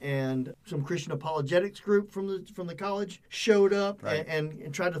that, and some Christian apologetics group from the college showed up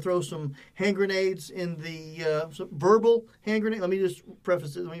and tried to throw some hand grenades in the some verbal hand grenades. Let me just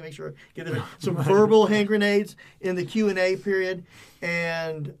preface it. Let me make sure I get it. Some verbal hand grenades in the Q&A period.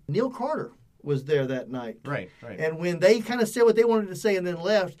 And Neil Carter was there that night. Right. And when they kind of said what they wanted to say and then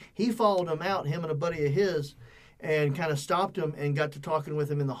left, he followed them out, him and a buddy of his, and kind of stopped him and got to talking with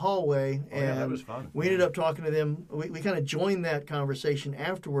him in the hallway. And that was fun. We ended up talking to them. We kind of joined that conversation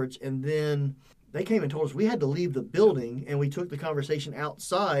afterwards, and then they came and told us we had to leave the building, and we took the conversation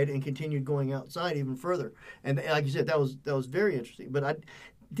outside and continued going outside even further. And like you said, that was very interesting. But I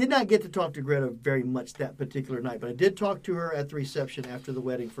did not get to talk to Greta very much that particular night, but I did talk to her at the reception after the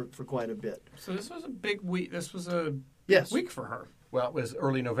wedding for quite a bit. So this was a big week. This was a week for her. Well, it was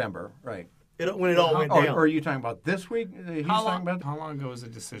early November, right? When it all went down. Or are you talking about this week? How long ago was the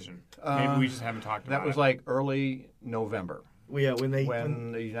decision? Maybe we just haven't talked about it. That was like early November. Yeah,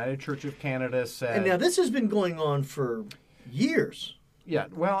 when the United Church of Canada said... And now this has been going on for years. Yeah,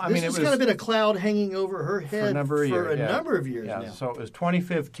 well, I mean, it was... This has kind of been a cloud hanging over her head for a number of years now. So it was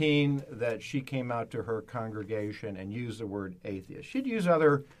 2015 that she came out to her congregation and used the word atheist. She'd used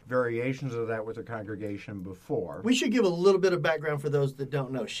other variations of that with her congregation before. We should give a little bit of background for those that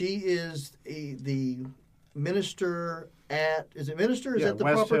don't know. She is the minister at... Is it minister? Is that the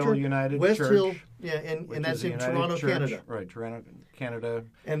West proper Hill term? United West Church. Hill, yeah, and that's in Toronto, Canada. Right, Toronto, Canada.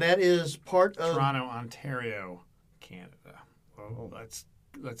 And that is part of... Toronto, Ontario, Canada. Well,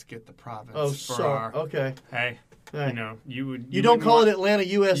 let's get the province. Oh, sorry. Okay. Hey, right. You don't call it Atlanta,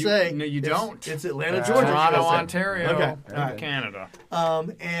 USA. No, you don't. It's Atlanta, Georgia. Toronto, USA. Ontario, okay. Canada.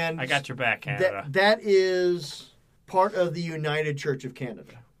 And I got your back, Canada. That is part of the United Church of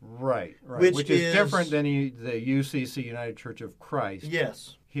Canada. Right. Which is different than the UCC, United Church of Christ.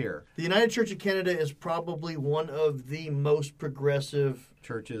 Yes. Here. The United Church of Canada is probably one of the most progressive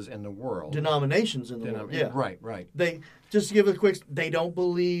churches in the world. Denominations in the world. Yeah. Right. They just to give a quick. They don't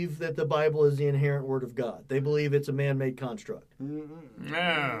believe that the Bible is the inherent Word of God. They believe it's a man-made construct.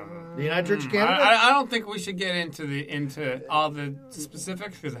 No. The United Church of Canada. I don't think we should get into all the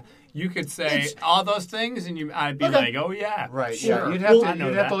specifics because you could say all those things and I'd be like, oh yeah, Right. sure. Yeah. You'd I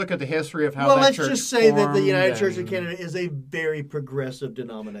know have to look at the history of how Well, that let's church just say that the United formed Church of Canada is a very progressive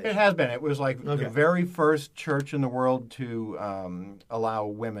denomination. It has been. It was like Okay. the very first church in the world to allow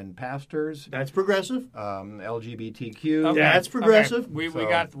women pastors, That's progressive. LGBTQ. Okay, That's progressive.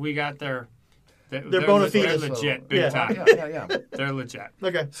 Okay. We got their. They're bona They're fides. legit, big Yeah. time. Yeah. They're legit.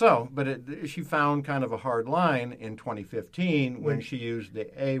 Okay. So, but she found kind of a hard line in 2015 when she used the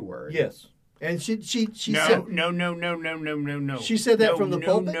A word. Yes. And she No, said no. She said that No, from the no,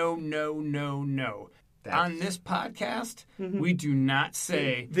 pulpit? No. That's- On this podcast, we do not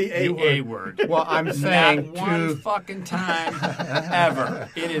say The A word. Well, I'm saying not one to. fucking time ever.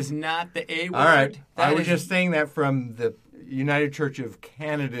 It is not the A word. All right. That I was is- just saying that from the United Church of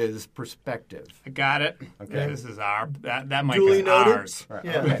Canada's perspective. I got it. Okay. This is that mic Duly is noted. ours. Right.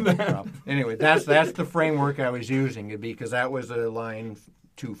 Yeah. Okay. Well, anyway, that's the framework I was using because that was a line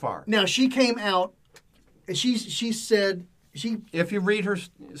too far. Now she came out and she said If you read her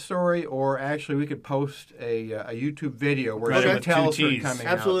story, or actually we could post a YouTube video where Greta she with tells two her Ts. coming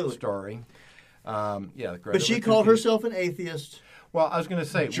Absolutely. out story. Greta but she with called two Ts. herself an atheist Well, I was going to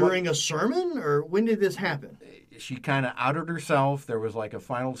say during a sermon, or when did this happen? she kind of outed herself. There was like a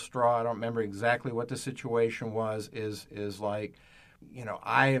final straw. I don't remember exactly what the situation was. Is like,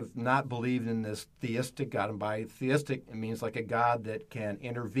 I have not believed in this theistic God, and by theistic it means like a God that can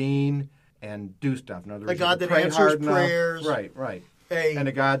intervene and do stuff. In other words, God you that pray answers hard enough. prayers. Right. A And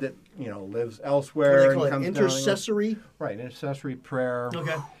a God that lives what do elsewhere they call and it? comes Intercessory. down. Right, intercessory prayer.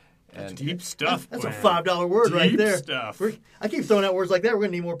 Okay. And Deep stuff. That's a Gwen. $5 word right Deep there. stuff. I keep throwing out words like that. We're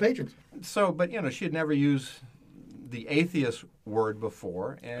going to need more patrons. so, but she had never used the atheist word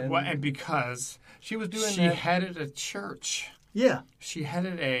before, and Well, and because she was doing she that. headed a church. Yeah. She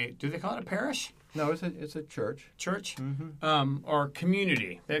headed do they call it a parish? No, it's a church. Church? Mm-hmm. Or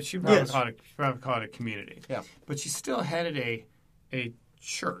community. She probably Yes. call it a community. Yeah. But she still headed a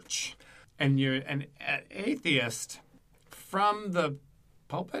church. And you're an atheist from the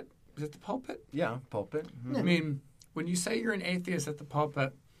pulpit? Is it the pulpit? Yeah, pulpit. Mhm. I mean, when you say you're an atheist at the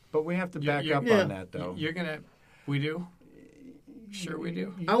pulpit, But we have to back you're- up Yeah. on that, though. you're going to... We do? Sure we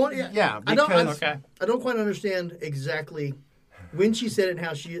do. I want. Yeah, I don't. because- Okay. I don't quite understand exactly when she said it and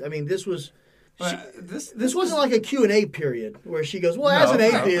how she. I mean, this was. But This wasn't like a Q&A period where she goes, well, as an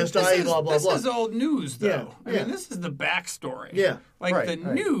atheist, This I is, blah, blah, this blah. is old news, though. Yeah, I yeah. mean, this is the backstory. Yeah. Like, Right, the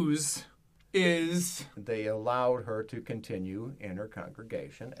right. news is... They allowed her to continue in her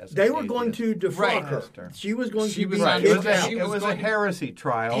congregation as They an were going atheist. to defraud Right. her. She was going She to was be on- Right. It kicked was, out. She it was a going- heresy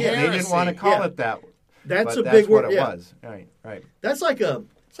trial. Yeah. They didn't want to call Yeah. it that. That's but a big what word. it Yeah. was. Right. That's like a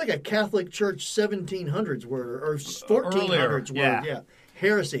Catholic Church 1700s word or 1400s Earlier, word. yeah.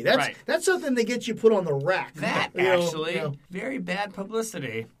 Heresy. Right. That's something that gets you put on the rack. That, You know, actually, you know. very bad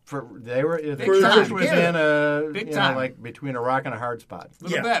publicity. The For church the was Canada. in a Big you time. know, like between a rock and a hard spot.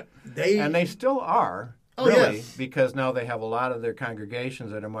 Little Yeah. bit. And they still are, Oh, really, yeah. because now they have a lot of their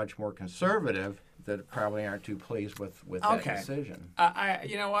congregations that are much more conservative that probably aren't too pleased with that Okay. decision.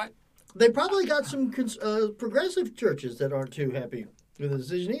 You know what? They probably got some progressive churches that aren't too happy with the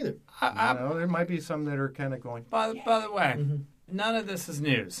decision either. There might be some that are kind of going, By the way, Mm-hmm. none of this is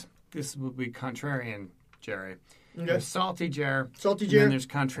news. This would be contrarian, Jerry. Okay. There's salty Jer. Salty And Jer. then there's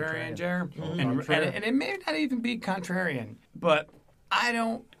contrarian Jer. And it may not even be contrarian, but I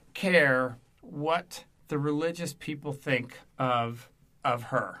don't care what the religious people think of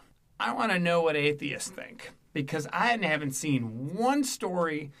her. I want to know what atheists think because I haven't seen one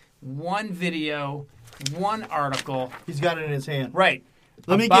story, one video, one article. He's got it in his hand. Right.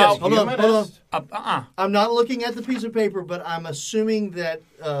 Let me About guess. Hold on. humanists. I'm not looking at the piece of paper, but I'm assuming that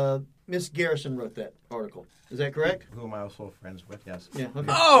Miss Garrison wrote that article. Is that correct? who am I also friends with? Yes. Yeah. Okay.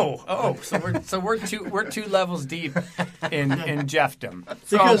 Oh, so we're two levels deep in Jeffdom.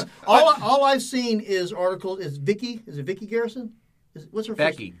 So, Because all I've seen is articles. Is Vicky? Is it Vicky Garrison? What's her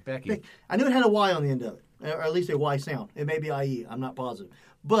Becky. first? Becky. I knew it had a Y on the end of it, or at least a Y sound. It may be IE. I'm not positive.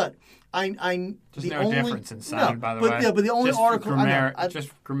 But I There's the no only, difference in sound, by the way. Yeah, but the only Just for article just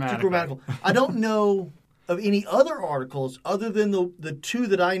too grammatical. grammatical. I don't know of any other articles other than the two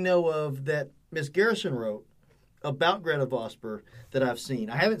that I know of that Miss Garrison wrote about Greta Vosper that I've seen.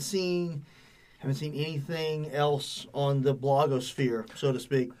 I haven't seen anything else on the blogosphere, so to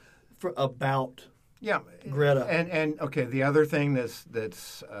speak, about Yeah, Greta. And okay, the other thing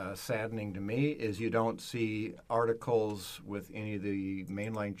that's saddening to me is you don't see articles with any of the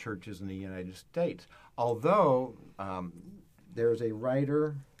mainline churches in the United States. Although there's a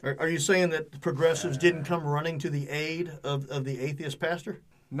writer. Are you saying that the progressives didn't come running to the aid of the atheist pastor?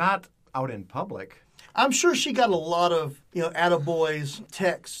 Not out in public. I'm sure she got a lot of, attaboys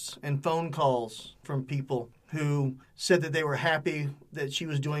texts and phone calls from people who said that they were happy that she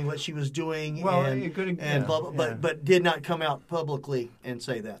was doing what she was doing, Well, and blah, blah, yeah. but did not come out publicly and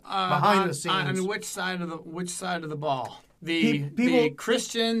say that behind the scenes. On which side of the ball? The People-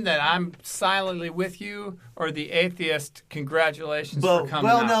 Christian that I'm silently with you, or the atheist? Congratulations for coming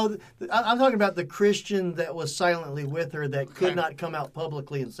out. no, I'm talking about the Christian that was silently with her that could not come out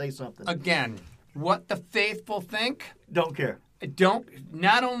publicly and say something. Again, what the faithful think? Don't care.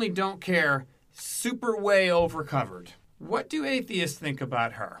 Not only don't care, super way overcovered. What do atheists think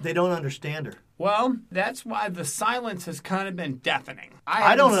about her? They don't understand her. Well, that's why the silence has kind of been deafening.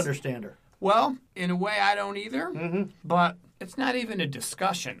 I don't understand her. Well, in a way, I don't either, but it's not even a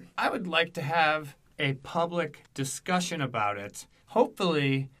discussion. I would like to have a public discussion about it,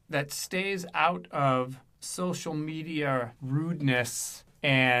 hopefully that stays out of social media rudeness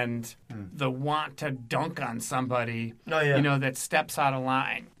and the want to dunk on somebody, that steps out of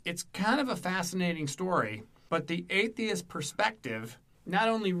line. It's kind of a fascinating story, but the atheist perspective not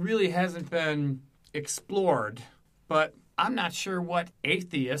only really hasn't been explored, but I'm not sure what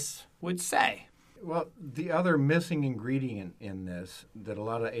atheists would say. Well, the other missing ingredient in this that a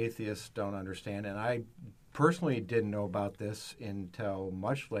lot of atheists don't understand, and I personally didn't know about this until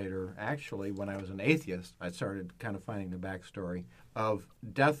much later, actually, when I was an atheist, I started kind of finding the backstory of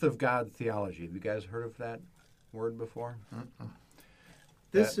death of God theology. Have you guys heard of that word before?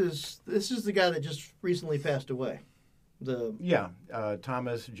 This is the guy that just recently passed away.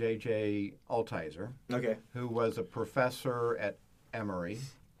 Thomas J.J. Altizer, who was a professor at Emory.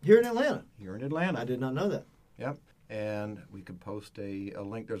 Here in Atlanta. Here in Atlanta. I did not know that. Yep. And we could post a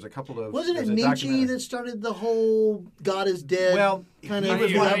link. There's a couple of... Wasn't it Nietzsche that started the whole God is dead? Well, kind he of.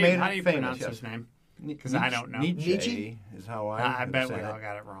 was what made How it do you famous, pronounce yes. his name? Because I don't know. Nietzsche is how I bet say we it. all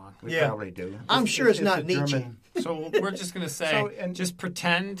got it wrong. We probably do. I'm sure it's not a Nietzsche. German- So we're just going to say, just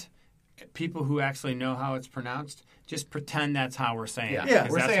pretend, people who actually know how it's pronounced, just pretend that's how we're saying it. Yeah,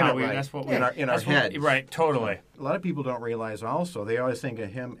 'Cause we're that's saying how it right. That's what In our that's what- head. Right, totally. A lot of people don't realize also, they always think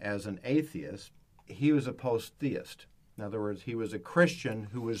of him as an atheist. He was a post-theist. In other words, he was a Christian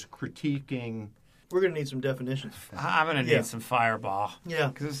who was critiquing... We're going to need some definitions. I'm going to need some Fireball. Yeah.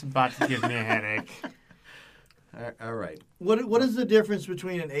 Because it's about to give me a headache. All right. What is the difference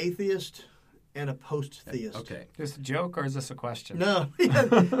between an atheist and a post-theist? Okay. Is this a joke or is this a question? No.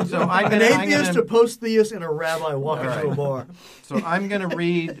 So An atheist, a post-theist, and a rabbi walking All right. through a bar. So I'm going to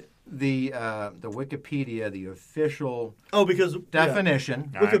read the Wikipedia, the official Because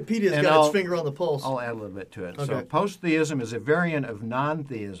definition. Wikipedia's And got I'll- its finger on the pulse. I'll add a little bit to it. So Okay. post-theism is a variant of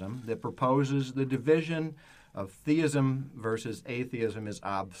non-theism that proposes the division of theism versus atheism is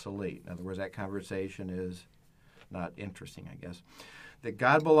obsolete. In other words, that conversation is not interesting, I guess. That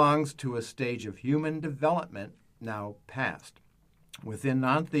God belongs to a stage of human development now past. Within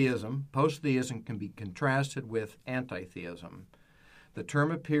non-theism, post-theism can be contrasted with anti-theism. The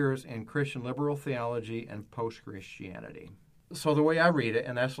term appears in Christian liberal theology and post-Christianity. So the way I read it,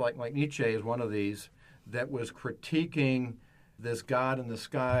 and that's like Nietzsche is one of these that was critiquing this God in the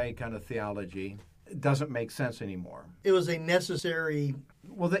sky kind of theology, it doesn't make sense anymore. It was a necessary.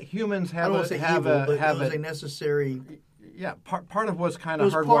 Well, that humans I have don't want to say evil, but it was a necessary. Yeah, part of what's kind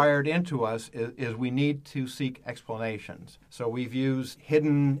of It was hardwired into us is we need to seek explanations. So we've used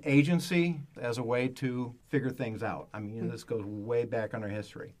hidden agency as a way to figure things out. I mean, this goes way back on our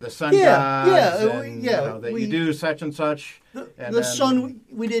history. The sun gods, and, that you do such and such. And The then- sun,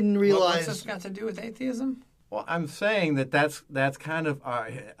 we didn't What's realize. this got to do with atheism? Well, I'm saying that's kind of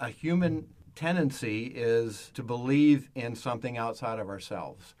a human tendency is to believe in something outside of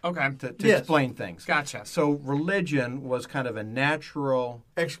ourselves. Okay. To Yes. explain things. Gotcha. So religion was kind of a natural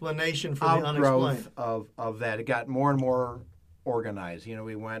Explanation for the unexplained. outgrowth of that. It got more and more organized.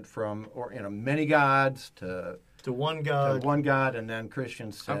 We went from many gods to one God. one God, and then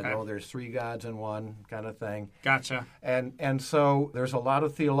Christians said, Okay. there's three gods in one kind of thing. Gotcha. And so there's a lot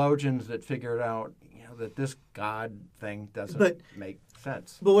of theologians that figured out that this God thing doesn't make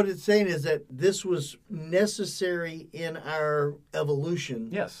sense. But what it's saying is that this was necessary in our evolution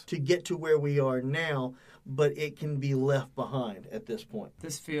Yes. to get to where we are now, but it can be left behind at this point.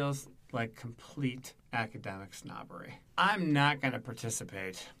 This feels like complete academic snobbery. I'm not going to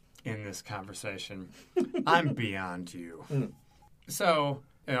participate in this conversation. I'm beyond you. So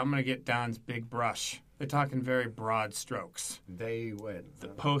and I'm going to get Don's big brush. They're talking very broad strokes. They would. The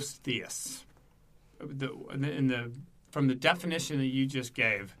post-theists. From the definition that you just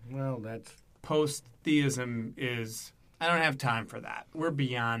gave, Well, that's... post-theism is... I don't have time for that. We're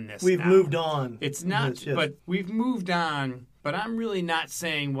beyond this We've now. moved on. It's not, Yes. but we've moved on, but I'm really not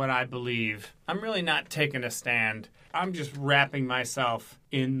saying what I believe. I'm really not taking a stand. I'm just wrapping myself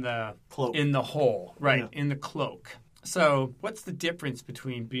in the Cloak. in the hole, right, Yeah. in the cloak. So what's the difference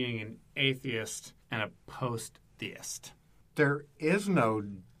between being an atheist and a post-theist? There is no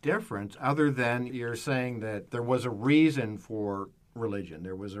difference other than you're saying that there was a reason for religion.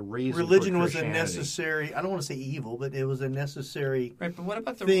 There was a reason Religion for was a Christianity. necessary, I don't want to say evil, but it was a necessary, Right, but what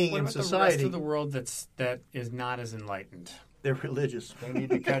about the Thing what in about the rest society. of the world that is not as enlightened? they're religious. They need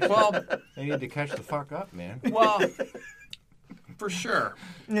to catch Well, they need to catch the fuck up, man. well, for sure.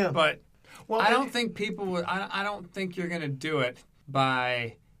 Yeah. But Well, I don't think people would. I don't think you're going to do it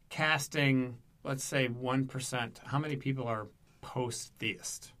by casting, let's say, 1%. How many people are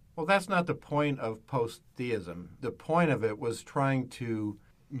post-theist? Well, that's not the point of post-theism. The point of it was trying to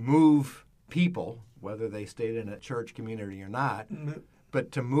move people, whether they stayed in a church community or not,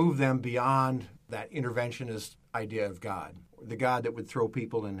 but to move them beyond that interventionist idea of God, the God that would throw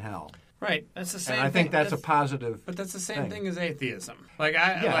people in hell. Right. That's the same. And I think thing. that's a positive. But that's the same thing. thing as atheism. Like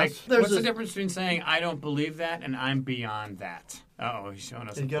Yes. There's what's the a- difference between saying I don't believe that and I'm beyond that? Oh, he's showing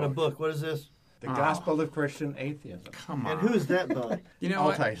us. You got a book. What is this? The Gospel of Christian Atheism. Come on. And who is that by? You know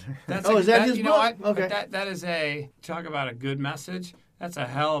what? Altizer. That's Oh, is that his you know book? what? Okay. But that is a talk about a good message. That's a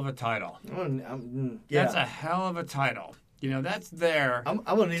hell of a title. Yeah. That's a hell of a title. You know, that's there. I'm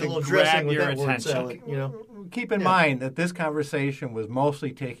going to need a to little grab dressing with your that word attention. salad, you know. Keep in mind that this conversation was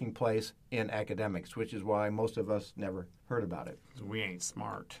mostly taking place in academics, which is why most of us never heard about it. We ain't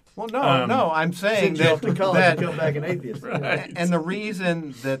smart. Well, no, I'm saying Send you off that, to college that and come back an atheist. Right. and the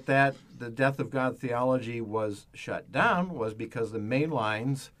reason that the death of God theology was shut down was because the main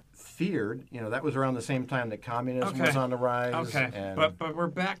lines feared, that was around the same time that communism Okay. was on the rise. Okay, And but we're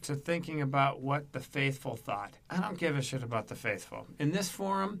back to thinking about what the faithful thought. I don't give a shit about the faithful. In this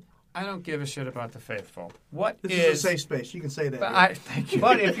forum, I don't give a shit about the faithful. What This is a safe space. You can say that. here. Thank you.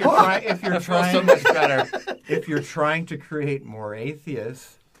 but if you're That feels so much better. if you're trying to create more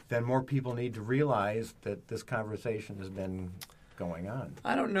atheists, then more people need to realize that this conversation has been going on.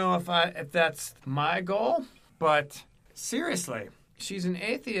 I don't know if that's my goal, but seriously, she's an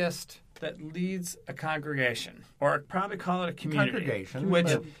atheist that leads a congregation, or I'd probably call it a community. Congregation, Which,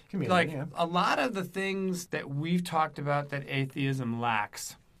 but community, like, yeah. a lot of the things that we've talked about that atheism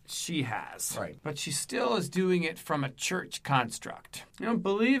lacks, she has. Right. But she still is doing it from a church construct. You don't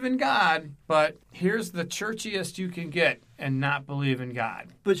believe in God, but here's the churchiest you can get and not believe in God.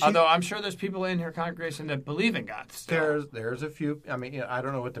 But she- Although I'm sure there's people in her congregation that believe in God still. There's a few. I mean, I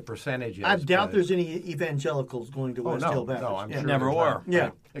don't know what the percentage is. I doubt but- there's any evangelicals going to Oh, West Hill Baptist. no, I'm Yeah. sure Never there's were. not. Yeah.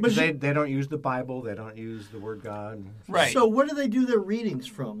 Right. But Because she- they don't use the Bible. They don't use the word God. Right. So where do they do their readings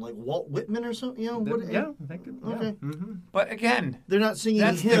from? Like Walt Whitman or something? Yeah, they could, yeah. Okay. Mm-hmm. But again, They're not singing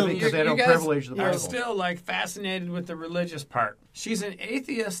that's hymns. different. because they don't You privilege the are Bible. still like fascinated with the religious part. She's an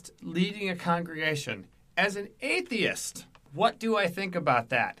atheist leading a congregation. As an atheist, what do I think about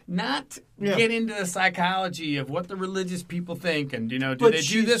that? Not Yeah. get into the psychology of what the religious people think and, do But they do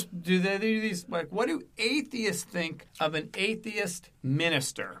she's- this? Do they do these? Like, what do atheists think of an atheist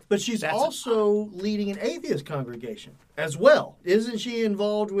minister? But she's That's- also leading an atheist congregation as well. Isn't she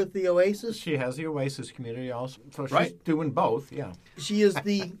involved with the Oasis? She has the Oasis community also, so she's Right. doing both. Yeah. She is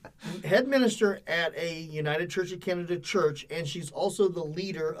the head minister at a United Church of Canada church, and she's also the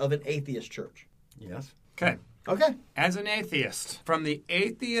leader of an atheist church. Yes. Okay. Okay. As an atheist, from the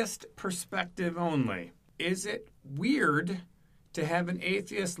atheist perspective only, is it weird to have an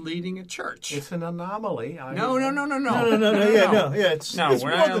atheist leading a church? It's an anomaly. No. Yeah, it's No, it's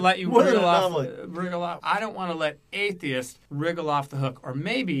we're more not going to than- let you more than wriggle an off, anomaly. wriggle off. I don't want to let atheists wriggle off the hook. Or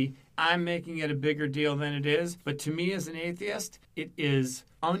maybe I'm making it a bigger deal than it is. But to me, as an atheist, it is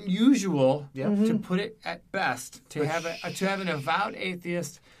unusual, to put it at best, to have an avowed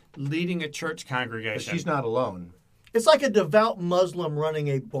atheist leading a church But congregation. she's not alone. It's like a devout Muslim running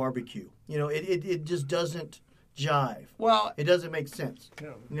a barbecue. It just doesn't jive. Well, It doesn't make sense.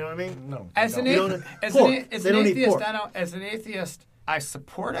 You know what I mean? No. As an they don't. don't- atheist, pork. as They an don't eat atheist, pork. as an atheist, I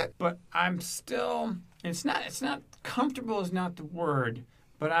support it, but I'm still. It's not comfortable is not the word,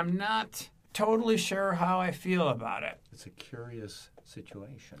 but I'm not totally sure how I feel about it. It's a curious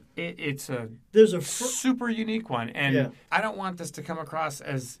situation. It's a There's a super unique one, and Yeah. I don't want this to come across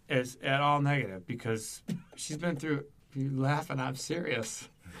as at all negative because she's been through. You laugh and I'm serious.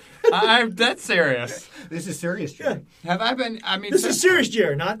 I'm dead serious. This is serious, Jerry. Have I been? I mean, This is serious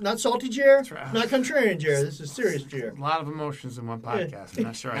Jerry, not salty Jerry, right. not contrarian Jerry. This is serious Jerry. a lot of emotions in one podcast. I'm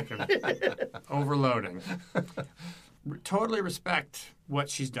not sure I can. Overloading. Totally respect what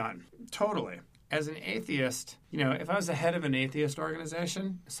she's done. Totally. As an atheist, if I was the head of an atheist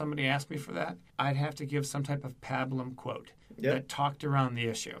organization, somebody asked me for that, I'd have to give some type of pablum quote that talked around the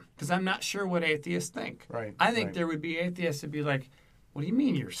issue. Because I'm not sure what atheists think. Right, I think right. there would be atheists that'd be like, what do you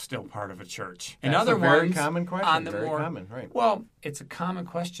mean you're still part of a church? That's And other a very ones common question. on the Very more common, right. Well, it's a common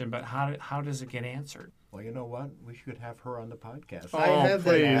question, but how does it get answered? Well, you know what? We should have her on the podcast. I have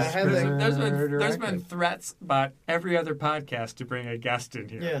that. I have that. There's been threats about every other podcast to bring a guest in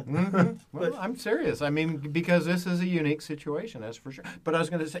here. Yeah. Well, But- I'm serious. I mean, because this is a unique situation, that's for sure. But I was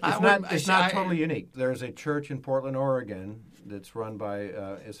going to say, I it's not totally unique. There's a church in Portland, Oregon, that's run by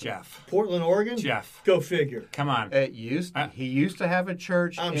Jeff. Portland, Oregon. Jeff. Go figure. Come on. He used to have a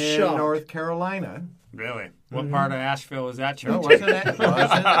church I'm in shocked. North Carolina. Really? What part of Asheville was that church? No, wasn't it?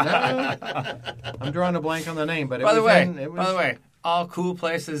 No. I'm drawing a blank on the name, but By the way, all cool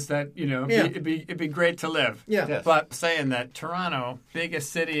places that it'd be great to live. Yeah. Yes. But saying that Toronto,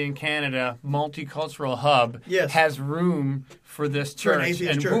 biggest city in Canada, multicultural hub, Yes. has room for this For an church.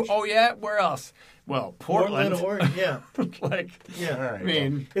 atheist And church. oh yeah, where else? Well, Portland. Oregon. Yeah. Yeah. All right. I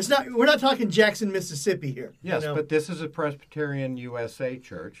mean, It's not. We're not talking Jackson, Mississippi here. Yes, but this is a Presbyterian USA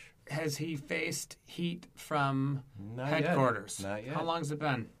church. has he faced heat from Not headquarters? Yet. Not yet. How long's it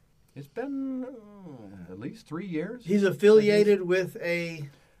been? It's been at least 3 years. he's affiliated with a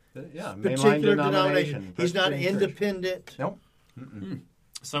mainline particular denomination. He's not Presbyterian Church. independent. Nope.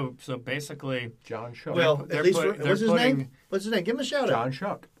 So basically, John Shuck. Well, they're at least put- what's his they're name? putting- What's his name? Give him a shout John out.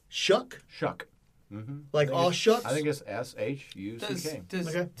 Shuck. Shuck, Shuck. Mm-hmm. like all shucks. I think it's SHUCK.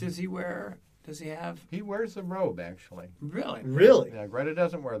 does he wear? Does he have? He wears the robe, actually. Really? Really, Yeah, Greta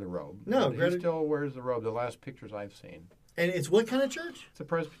doesn't wear the robe. No, but Greta- he still wears the robe. The last pictures I've seen. and it's what kind of church? It's a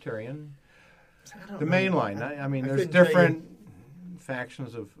Presbyterian. I don't The know. main line. I mean, there's couldn't tell you. different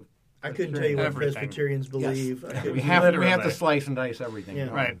factions of. I couldn't tell you what Everything. Presbyterians believe. I couldn't- We have to Literally. slice and dice everything. Yeah.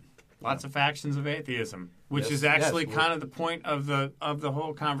 don't we? Right. Lots of factions of atheism, which Yes, is actually yes, kind of the point of the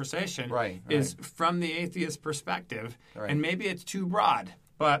whole conversation. Right, Is from the atheist perspective, Right. and maybe it's too broad,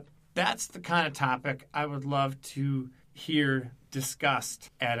 but that's the kind of topic I would love to hear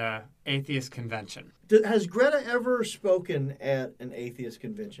discussed at a atheist convention. Has Greta ever spoken at an atheist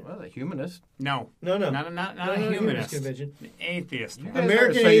convention? Well, a humanist. No, No. not Not a humanist, convention. an atheist. You guys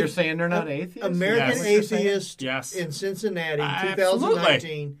American so you're athe- saying they're not atheists? American Yes. atheist Yes. in Cincinnati, Absolutely.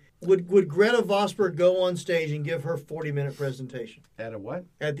 2019. Would Greta Vosberg go on stage and give her 40-minute presentation At a what?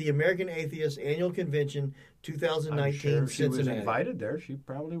 at the American Atheist Annual Convention, 2019, I'm sure if she was Cincinnati? invited there, she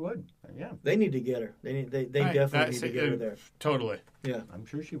probably would. Yeah, They need to get her. They Right. definitely need to get her there. Totally. Yeah, I'm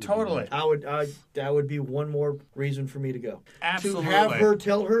sure she would. Totally. that would be one more reason for me to go. Absolutely. To have her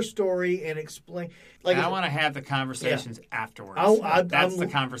tell her story and explain. Like And I want to have the conversations afterwards. That's the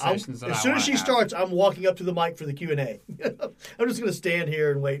conversations that as I soon wanna as she have. starts, I'm walking up to the mic for the Q&A. I'm just going to stand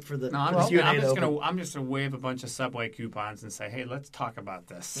here and wait for the No, I'm the just, Q&A I'm to just open. gonna I'm just gonna wave a bunch of Subway coupons and say, "Hey, let's talk about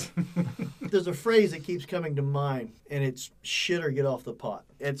this." There's a phrase that keeps coming to mind, and it's "shit or get off the pot."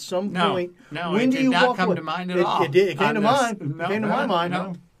 At some No, point, no, when it do did you not walk come away? to mind at It- all It did. It came on to this. mind. No, It came to my mind.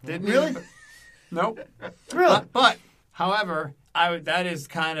 No, didn't Really? even- Nope. Really? But however, that is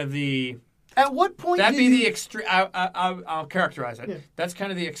kind of the At what point? that'd do be you- the extreme. I'll characterize it. Yeah. That's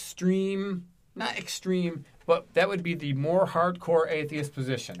kind of the extreme, not extreme, but that would be the more hardcore atheist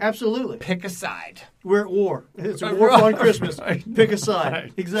position. Absolutely. Pick a side. We're at war. It's a Right. war on Christmas. Right. Pick a side.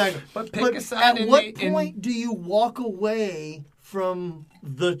 Right. Exactly. But pick a side At in what the- in- point do you walk away from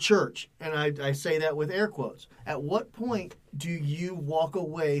the church? And I say that with air quotes. At what point do you walk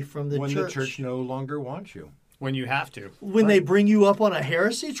away from the when church? the church no longer wants you. When you have to. When they bring you up on a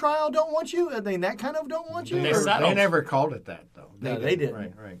heresy trial, don't want you? I mean, that kind of don't want you? They Or- settled. They never called it that, though. No, they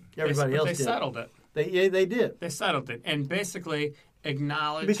didn't. Right. Everybody else They did. settled it. They did. They settled it and basically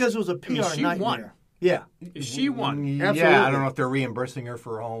acknowledged Because it was a PR she nightmare. won. Yeah. She won. Yeah, Absolutely. I don't know if they're reimbursing her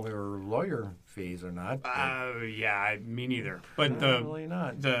for all her lawyer fees or not. but Yeah, me neither. But the probably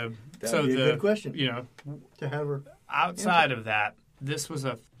not. the That so would be a the good question. You know, To have her. outside of that, this was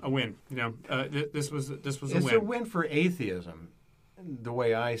a win. You know, this was a It's win. a win for atheism, the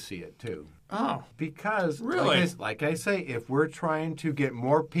way I see it, too. Oh, Because, Really? like I say, if we're trying to get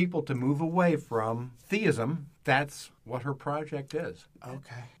more people to move away from theism, that's what her project is.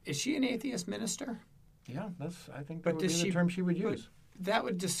 okay. Is she an atheist minister? Yeah, I think But that would does be the she- term she would but use. That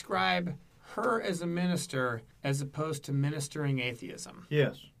would describe her as a minister as opposed to ministering atheism.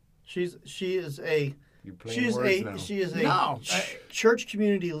 Yes. She is a You're playing words now. She is a No, church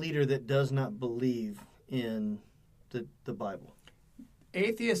community leader that does not believe in the Bible.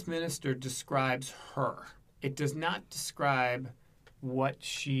 Atheist minister describes her. It does not describe what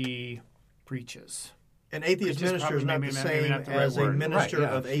she preaches. An atheist Which is minister is probably not maybe the not same the right as a word. minister Right,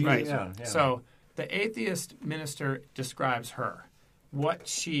 yeah. of Right, atheism. yeah. So the atheist minister describes her. What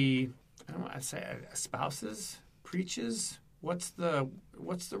she, I don't want to say espouses, preaches. What's the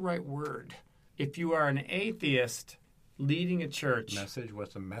right word? If you are an atheist leading a church, Message?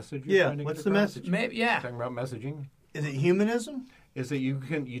 What's the message you're Yeah, trying to what's get the across? message? maybe yeah. Talking about messaging? Is it humanism? Is that you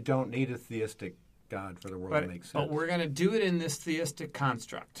don't need a theistic God for the world to make sense. But we're going to do it in this theistic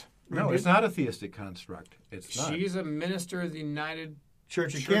construct. No, it's not a theistic construct. It's not. She's a minister of the United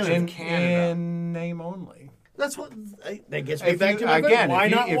Church of Church Canada. in Canada. in name only. That's what that gets me If back you, to my again, question. Why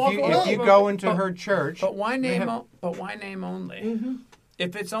if not you, walk if away? you go into her church, But why they name? have- But why name only? Mm-hmm.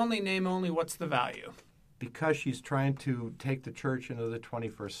 If it's only name only, what's the value? because she's trying to take the church into the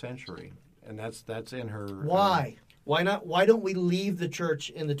 21st century, and that's in her. Why? Why not? Why don't we leave the church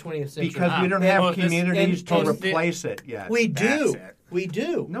in the 20th century? Because we don't Ah, have well, this- communities and- to and- replace it yet. we do. That's it. We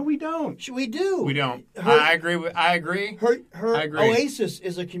do. No, we don't. We do. We don't. Her- I agree. Her I agree. Oasis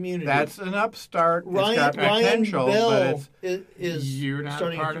is a community. That's an upstart. It's got Ryan potential, Bell but it's is You're not a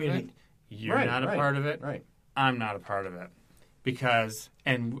starting part of community. it. You're Right, not a right, part of it. right. I'm not a part of it. Because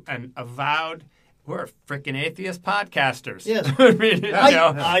and avowed, we're freaking atheist podcasters. Yes. I mean, you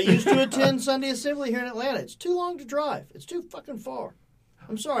know. I used to attend Sunday Assembly here in Atlanta. It's too long to drive. It's too fucking far.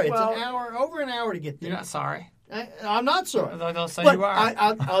 I'm sorry. It's Well- an hour, over an hour to get there. You're not sorry. I'm not sorry. They'll say But you are.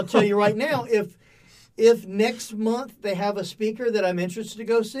 I'll tell you right now, if next month they have a speaker that I'm interested to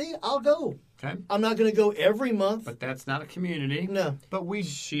go see, I'll go. Okay. I'm not going to go every month. But that's not a community. No. But we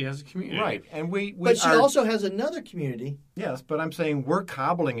She has a community. right, and we But she are, also has another community. yes. But I'm saying we're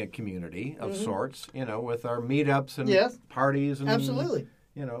cobbling a community of sorts, with our meetups and Yes. parties and Absolutely.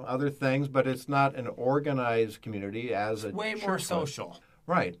 other things. But it's not an organized community as a Way church more was. social.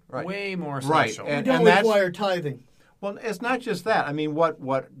 Right, right. Way more Right, social. We and don't that's- require tithing. Well, it's not just that. I mean, what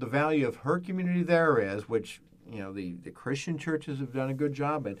the value of her community there is, which the Christian churches have done a good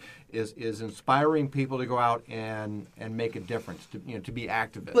job at, is inspiring people to go out and make a difference, to be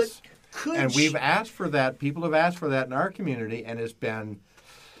activists. But could and she- we've asked for that. People have asked for that in our community, and it's been,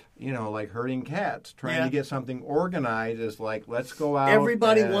 like herding cats, trying Yeah. to get something organized. Is like, let's go out.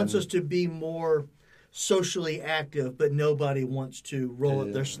 Everybody and- wants us to be more socially active, but nobody wants to roll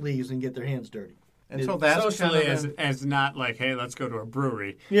up their sleeves and get their hands dirty. And so that's Socially kind of as not like, hey, let's go to a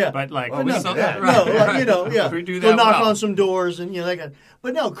brewery. Yeah. But like, Well, we do that. right, No, right. yeah. We do Go that knock well. on some doors and that kind.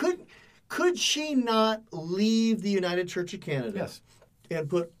 But no, could she not leave the United Church of Canada? Yes. And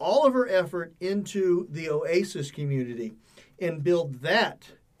put all of her effort into the Oasis community and build that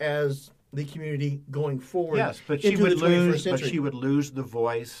as the community going forward. Yes, but she into would the 21st lose. But century. she would lose the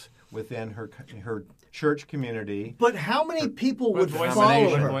voice within her church community, But how many people What would voice, follow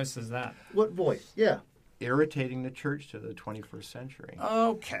what her? voice is that? What voice? Yeah. irritating the church to the 21st century.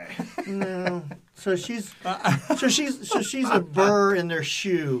 Okay. No. So she's a burr in their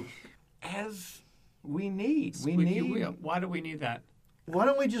shoe. As we need, we need. Why do we need that? Why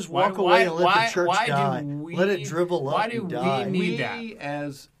don't we just Why- walk away and let why- the church why do die? we- Let it dribble up why and do we die. need- we that.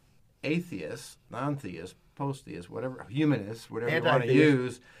 as atheists, non-theists, post-theists, whatever, humanists, whatever you want to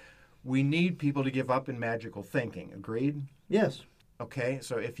Anti-theists. use, we need people to give up in magical thinking. Agreed? Yes. Okay,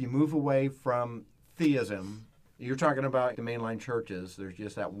 so if you move away from theism, you're talking about the mainline churches, there's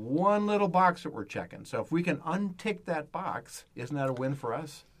just that one little box that we're checking. So if we can untick that box, isn't that a win for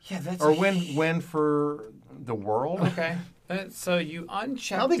us? Yeah, that's Or win for the world? Okay. So you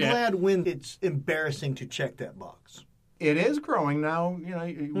unchecked I'll be it. glad when it's embarrassing to check that box. It is growing now. We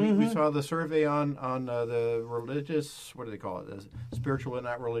Mm-hmm. saw the survey on the religious, what do they call it? The spiritual and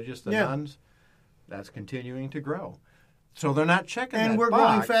not religious, the Yeah. nuns. That's continuing to grow. So they're not checking And that we're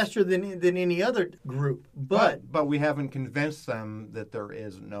box, growing faster than any other group. But but we haven't convinced them that there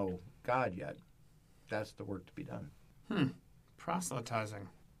is no God yet. That's the work to be done. Proselytizing.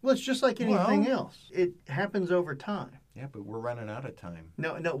 well, it's just like anything Well- else. It happens over time. Yeah, but we're running out of time.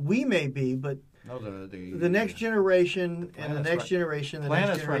 No, we may be, but No, the next generation and the Planet's next run- generation, the planet's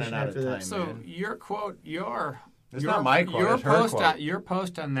next generation running out of after that. time. So man. your quote, It's not my quote, Your it's her post, quote. your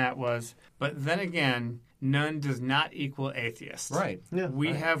post on that was, but then again, none does not equal atheist. Right. Yeah.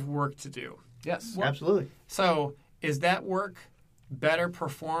 We have work to do. Yes. Absolutely. So is that work better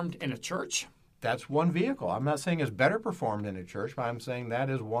performed in a church? That's one vehicle. I'm not saying it's better performed in a church, but I'm saying that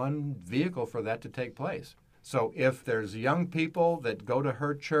is one vehicle for that to take place. So if there's young people that go to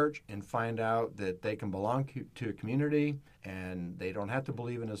her church and find out that they can belong to a community and they don't have to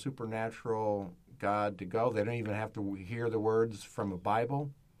believe in a supernatural God to go. They don't even have to hear the words from a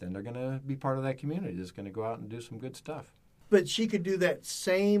Bible. Then they're going to be part of that community. Just going to go out and do some good stuff. But she could do that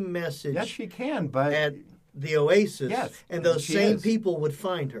same message Yes, she can, but at the Oasis, Yes, and those she same is. people would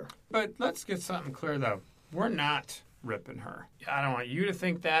find her. But let's get something clear, though. We're not ripping her. I don't want you to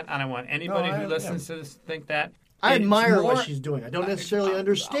think that. I don't want anybody who listens to this to think that. I It's admire more- what she's doing. I don't necessarily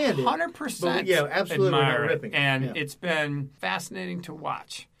understand it. 100%. But yeah, absolutely admire not it. ripping. And Yeah. it's been fascinating to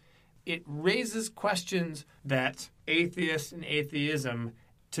watch. It raises questions that atheists and atheism,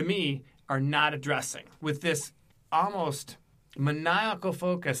 to me, are not addressing. With this almost maniacal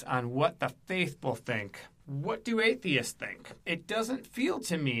focus on what the faithful think. What do atheists think? It doesn't feel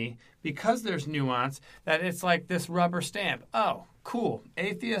to me, because there's nuance, that it's like this rubber stamp. Oh, cool.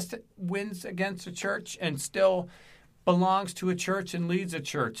 Atheist wins against a church and still belongs to a church and leads a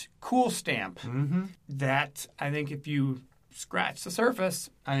church. Cool stamp. Mm-hmm. That, I think if you scratch the surface,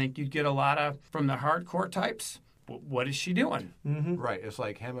 I think you'd get a lot of, from the hardcore types, what is she doing? Mm-hmm. right. It's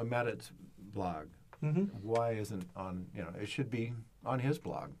like Hema Medit's blog. Mm-hmm. Why isn't on? It should be on his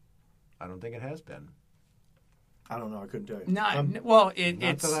blog. I don't think it has been. I don't know. I couldn't tell you. Not well. Not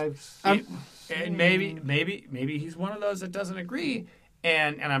It's that I've seen. and maybe he's one of those that doesn't agree,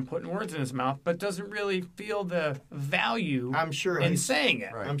 and I'm putting words in his mouth, but doesn't really feel the value. I'm sure in he's saying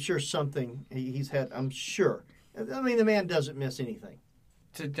it. Right. I'm sure something he's had. I'm sure. I mean, the man doesn't miss anything.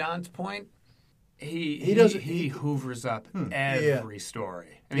 To Don's point, he doesn't- he hoovers up every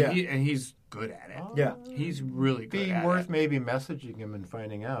story. I mean, Yeah. he's good at it. Yeah. He's really good Be at worth it. maybe messaging him and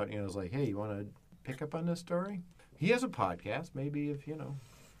finding out. It's like, hey, you want to pick up on this story? He has a podcast. Maybe if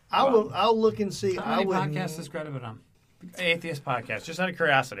I'll look and see. How many I wouldn't- podcasts has Greta been on? Atheist podcast, just out of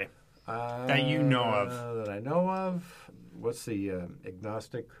curiosity. That you know of. That I know of. What's the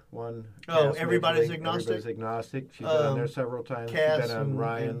agnostic one? Oh, Cass Everybody's Midgley. Agnostic? Everybody's agnostic. She's been on there several times. Cass She's been on and-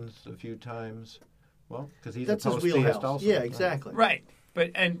 Ryan's a few times. Well, because he's That's a his post-theist wheelhouse. also. Yeah, Right. exactly. Right.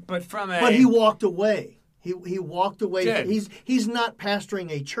 But from a But he walked away. He walked away. Did. He's not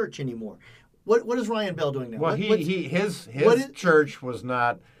pastoring a church anymore. What is Ryan Bell doing now? Well, What- his what is- church was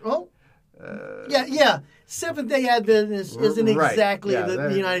not. Oh, yeah. Seventh-day Adventist isn't Right. exactly Yeah, the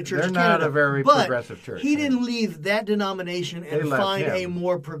they're- United Church they're of not Canada. a very but progressive church, He right. didn't leave that denomination They and left find a him.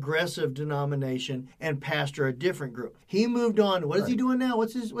 more progressive denomination and pastor a different group. He moved on. What is he doing now?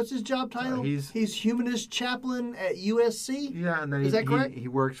 What's his job title? he's- humanist chaplain at USC. Yeah, and then Is that correct? he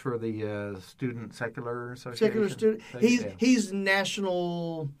works for the Student Secular Association. Secular student. thing. He's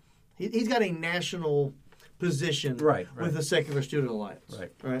national. He's got a national position Right. with the Secular Student Alliance.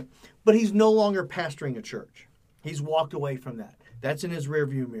 Right. But he's no longer pastoring a church. He's walked away from that. That's in his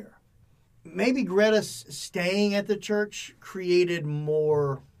rearview mirror. Maybe Greta staying at the church created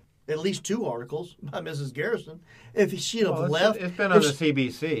more, at least 2 articles by Mrs. Garrison. If she'd have left, It's been on if the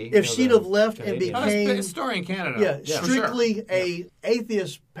CBC. if she'd the have left and Canadian. Oh, it's became- a story in Canada. yeah, for sure. strictly a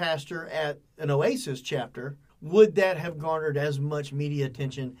atheist pastor at an Oasis chapter, would that have garnered as much media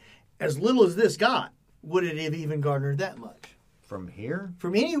attention? As little as this got, would it have even garnered that much From here?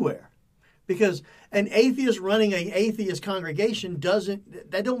 from anywhere? Because an atheist running an atheist congregation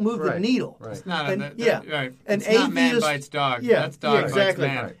don't move the Right, needle. right. It's not And- a, yeah. right. An It's not man atheist- bites dog. Yeah, That's dog exactly.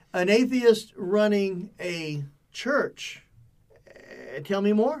 bites man. Right. An atheist running a church. Tell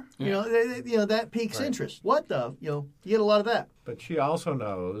me more. Yeah. That piques Right. interest. What the? You get a lot of that. But she also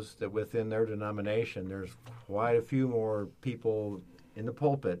knows that within their denomination, there's quite a few more people in the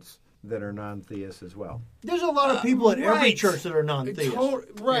pulpits that are non-theists as well. There's a lot of people at every right. church that are non-theists.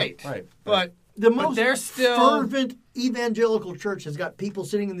 Right. Right. But The but most they're still fervent evangelical church has got people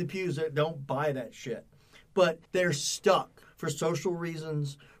sitting in the pews that don't buy that shit. But they're stuck for social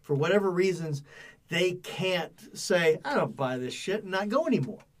reasons, for whatever reasons. They can't say, I don't buy this shit, and not go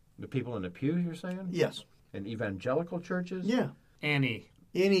anymore. The people in the pews, you're saying? Yes. In evangelical churches? Yeah. Annie.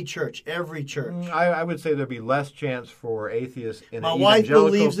 Any church, every church. I would say there'd be less chance for atheists in My an wife evangelical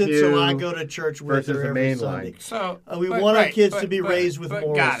believes it, so pew I go to church with versus her the every main Sunday. line. So We but- want our right, kids but- to be but- raised with but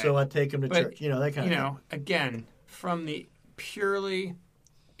morals, got it. so I take them to But, church. That kind of thing. Again, from the purely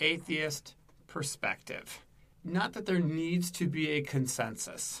atheist perspective, not that there needs to be a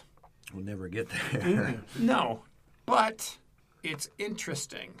consensus. We'll never get there. No, but it's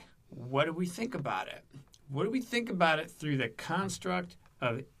interesting. What do we think about it? What do we think about it through the construct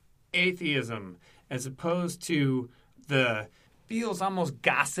of atheism as opposed to the feels almost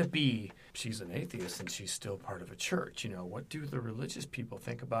gossipy? She's an atheist and she's still part of a church. What do the religious people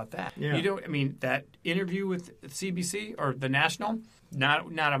think about that? Yeah. That interview with CBC or the National,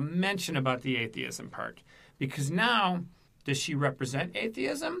 not a mention about the atheism part. Because now, does she represent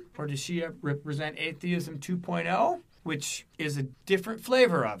atheism or does she represent atheism 2.0? which is a different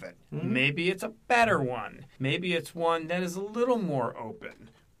flavor of it. Maybe it's a better one. Maybe it's one that is a little more open.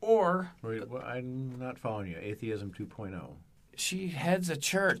 Or Wait, well, I'm not following you. Atheism 2.0. she heads a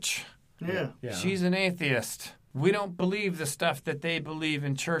church. Yeah. Yeah. She's an atheist. We don't believe the stuff that they believe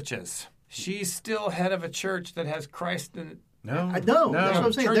in churches. She's still head of a church that has Christ in it. No. That's what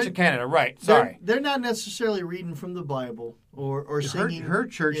I'm saying. Church of Canada, right. Sorry. They're not necessarily reading from the Bible or singing. Her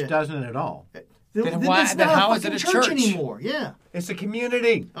church Yeah. doesn't at all. Then why- It's then not how a is it fucking a church? anymore. Yeah. It's a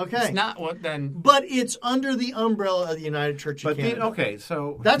community. Okay. It's not what then. But it's under the umbrella of the United Church of But Canada. okay,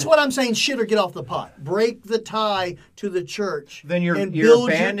 so That's what I'm saying. Shit or get off the pot. Break the tie to the church. then you're and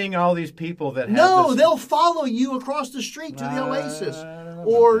build banning all these people that have No, this. they'll follow you across the street to the Oasis, I don't know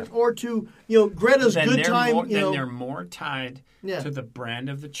or about that. or to Greta's Then Good they're Time. more, then they're more tied Yeah. to the brand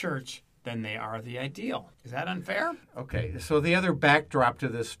of the church than they are the ideal. Is that unfair? Okay, so the other backdrop to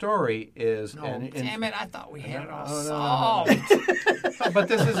this story is, No, and damn it! I thought we had it all No, no, solved. but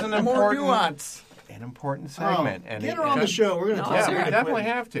this is an More important, nuance. an important segment. Oh, get her on the show. We're going to No, talk Yeah, about we it. definitely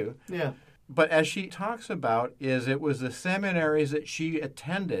have to. Yeah. But as she talks about, is it was the seminaries that she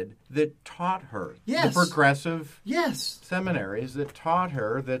attended that taught her, Yes. the progressive Yes. seminaries that taught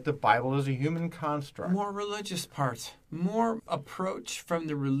her that the Bible is a human construct. More religious part, more approach from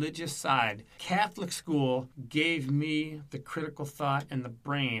the religious side. Catholic school gave me the critical thought and the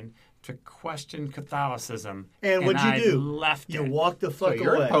brain to question Catholicism. And what'd you I do? left You it. walk the So fuck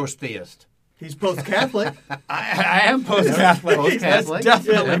you're away. a post-theist. He's post-Catholic. I am post-Catholic. Post-Catholic. That's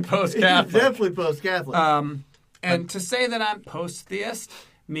definitely He's post-Catholic. definitely post-Catholic. And to say that I'm post-theist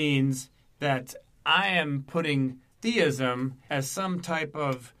means that I am putting theism as some type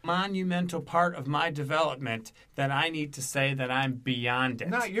of monumental part of my development that I need to say that I'm beyond it.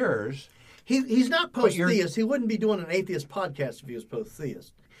 Not yours. He's not But you're- post-theist. He wouldn't be doing an atheist podcast if he was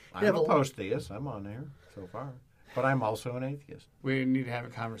post-theist. He'd I'm have a post-theist. I'm on there so far. But I'm also an atheist. We need to have a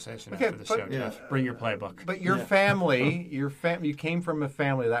conversation Okay, after the but- show, Jeff. Bring your playbook. But your family, you came from a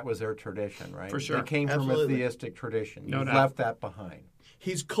family that was their tradition, right? For sure. They came from a Absolutely. theistic tradition. No You've doubt. left that behind.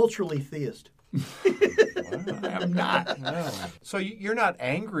 He's culturally theist. I am not. So you're not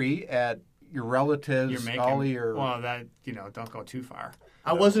angry at your relatives, You're making all of your... well. That don't go too far.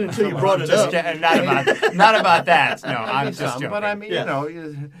 I wasn't until you brought it Just up. not about that. No, I'm just joking. But I mean, Yeah.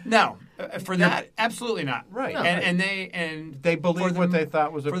 No, for that, absolutely not. Right. No. And they for believed the- what they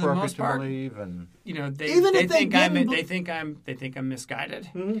thought was for the appropriate most to part, believe, and they Even they if they think I'm didn't they think I'm misguided,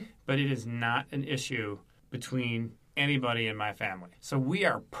 but it is not an issue between anybody in my family. So we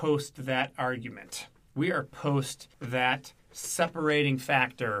are post that argument. We are post that separating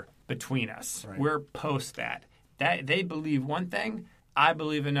factor between us. Right. We're post that. That they believe one thing, I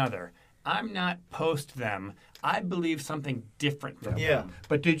believe another. I'm not post them. I believe something different from Yeah. them.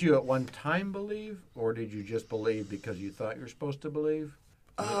 But did you at one time believe, or did you just believe because you thought you were supposed to believe?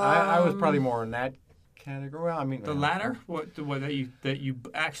 I was probably more in that category. Well, I mean, The latter, what that you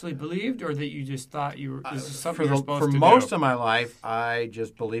actually believed, or that you just thought you were this is something for you're supposed for to most do? of my life, I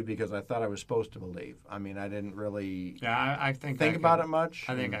just believed because I thought I was supposed to believe. I mean, I didn't really Yeah, I think think I about could- it much.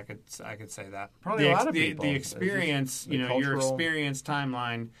 I think I could say that. Probably the a lot of the, people. The It's just experience, the your cultural- experience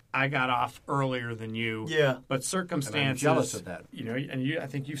timeline. I got off earlier than you. Yeah. But circumstances. jealous of that. I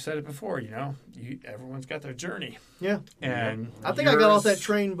think you've said it before. Everyone's got their journey, Yeah. and I think I got off yours- that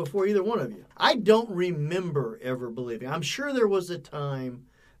train before either one of you. I don't remember ever believing. I'm sure there was a time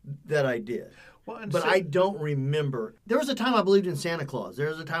that I did. Well, and But so- I don't remember. There was a time I believed in Santa Claus. There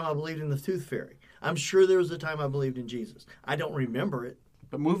was a time I believed in the Tooth Fairy. I'm sure there was a time I believed in Jesus. I don't remember it.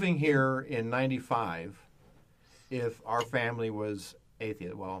 But moving here in '95, if our family was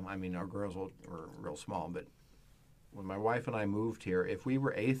atheist, well, I mean, our girls were real small, but when my wife and I moved here, if we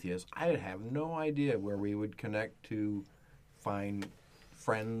were atheists, I'd have no idea where we would connect to find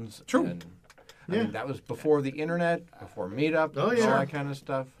friends. True. And, I Yeah. mean, that was before the internet, before Meetup, Oh, all yeah. that kind of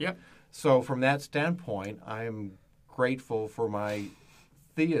stuff. Yep. So from that standpoint, I'm grateful for my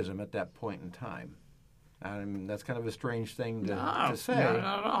theism at that point in time. I mean, that's kind of a strange thing to say. No,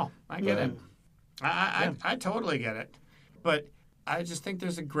 not at all. I get it. I totally get it. But I just think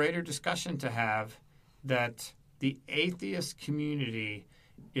there's a greater discussion to have that the atheist community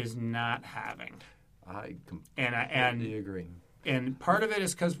is not having. I And completely agree. And part of it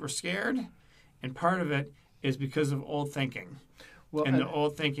is because we're scared, and part of it is because of old thinking. Well, And the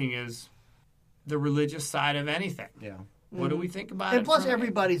old thinking is the religious side of anything. yeah. What do we think about it? And plus, from-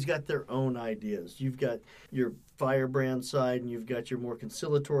 everybody's got their own ideas. You've got your firebrand side, and you've got your more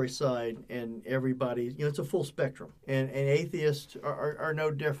conciliatory side, and everybody, it's a full spectrum. And atheists are no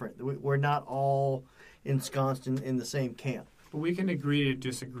different. We're not all ensconced in the same camp. But we can agree to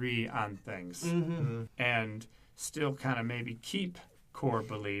disagree on things. Mm-hmm. And still kind of maybe keep core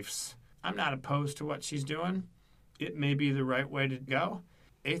beliefs. I'm not opposed to what she's doing. It may be the right way to go.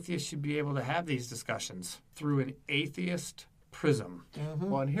 Atheists should be able to have these discussions through an atheist prism.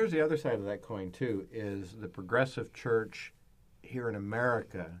 Well, and here's the other side of that coin, too, is the progressive church here in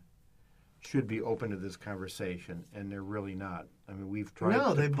America should be open to this conversation, and they're really not. I mean, we've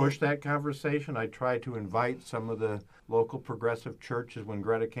tried to push that conversation. I tried to invite some of the local progressive churches when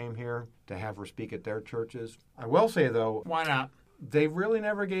Greta came here to have her speak at their churches. I will say, though, Why not? they really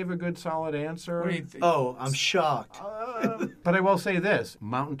never gave a good, solid answer. What do you think? Oh, I'm shocked. But I will say this.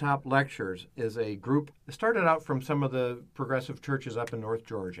 Mountaintop Lectures is a group that started out from some of the progressive churches up in North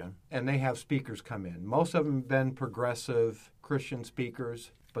Georgia, and they have speakers come in. Most of them have been progressive Christian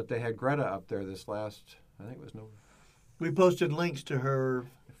speakers, but they had Greta up there this last, I think it was We posted links to her.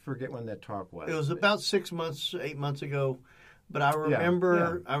 I forget when that talk was. It was about 6 months, 8 months ago. But I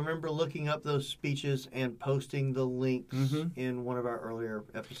remember looking up those speeches and posting the links in one of our earlier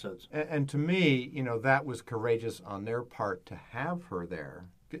episodes. And to me, that was courageous on their part to have her there.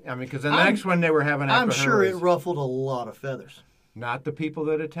 I mean, because the next one they were having after I'm sure her it ruffled a lot of feathers. not the people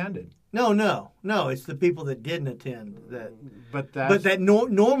that attended. No. It's the people that didn't attend But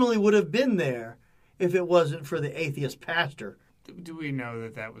normally would have been there if it wasn't for the atheist pastor. Do we know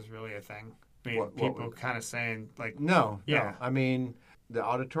that was really a thing? I mean, What people kind of saying, like... No. Yeah. I mean, the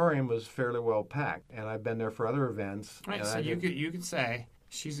auditorium was fairly well packed, and I've been there for other events. Right, and so you could say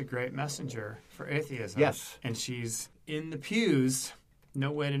she's a great messenger for atheism. Yes. And she's in the pews.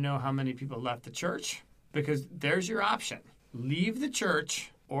 No way to know how many people left the church, because there's your option. Leave the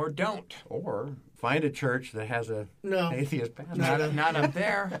church or don't. Or find a church that has an atheist pastor. Not up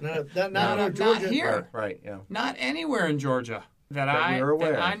there. Not Not here. Right, yeah. Not anywhere in Georgia that we're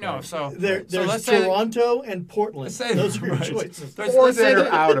aware I of, know. right. So There's let's say Toronto and Portland. let's say- Those are your right. choices. Or that are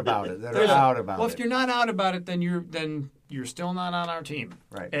out about it. Well, if you're not out about it, then you're still not on our team.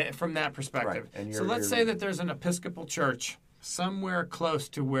 Right. From that perspective. Right. And So let's say that there's an Episcopal church somewhere close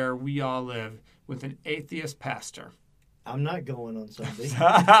to where we all live with an atheist pastor. I'm not going on Sunday.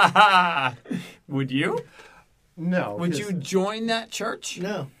 Would you? No. Would you join that church?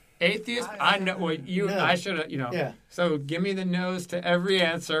 No. Atheist? I know. Well, No. I should have. Yeah. So give me the no's to every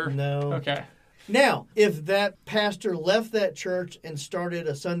answer. No. Okay. Now, if that pastor left that church and started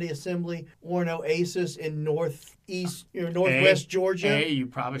a Sunday assembly or an oasis in northwest Georgia, you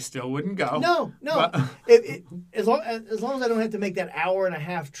probably still wouldn't go. no. But- As long as I don't have to make that hour and a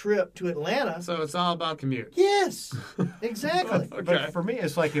half trip to Atlanta, So it's all about commute. yes, exactly. Okay. But for me,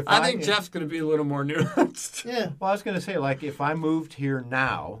 it's like if I think Jeff's going to be a little more nuanced. Yeah. Well, I was going to say, like, if I moved here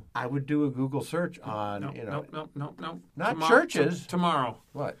now, I would do a Google search on, No. Not churches. Tomorrow.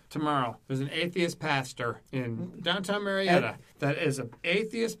 What? Tomorrow. There's an atheist pastor in downtown Marietta that is an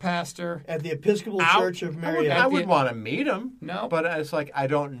atheist pastor. At the Episcopal Out. Church of I Marietta. would want to meet him. No. But it's like I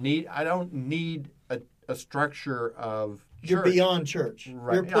don't need a structure of You're church. beyond church.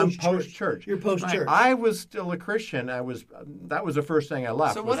 Right. You're I'm post-church. post-church. You're post-church. I was still a Christian. That was the first thing I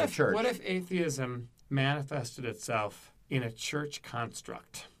left. So was what the church. if atheism manifested itself in a church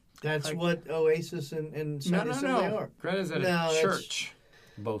construct? That's what Oasis and Sunday Assembly are. Greta's at No, a that's- church.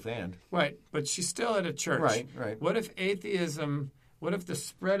 Both and. Right, but she's still at a church. Right. What if the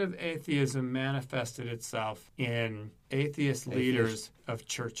spread of atheism manifested itself in atheist leaders of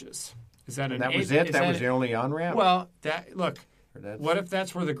churches? Is that And that was it? That was the only on-ramp? Well, Or what if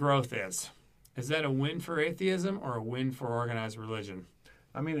that's where the growth is? Is that a win for atheism or a win for organized religion?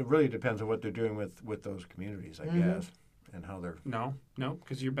 I mean, it really depends on what they're doing with those communities, I guess, and how they're... No,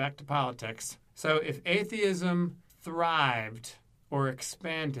 because you're back to politics. So if atheism thrived or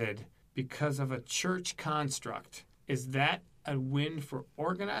expanded because of a church construct, is that a win for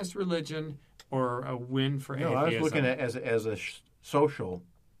organized religion or a win for atheism? I was looking at it as a social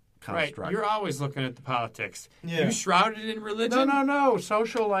construct. Right, you're always looking at the politics. Yeah. You shrouded in religion? No.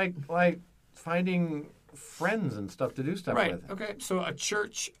 Social, like finding friends and stuff to do stuff Right, with. okay. So a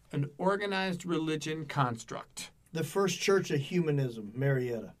church, an organized religion construct. The first church of humanism,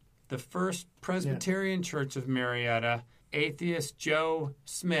 Marietta. The first Presbyterian Church of Marietta, atheist Joe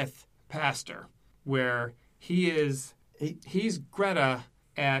Smith, pastor, where he's Greta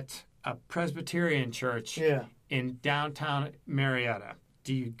at a Presbyterian church in downtown Marietta.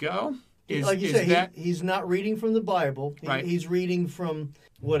 Do you go? Like you say, he's not reading from the Bible. Right. He's reading from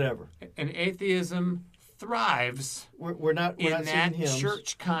whatever. And atheism thrives We're not in that singing hymns.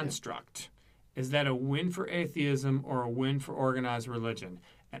 church construct. Is that a win for atheism or a win for organized religion?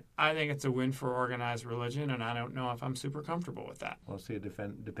 And I think it's a win for organized religion, and I don't know if I'm super comfortable with that. Well, see, it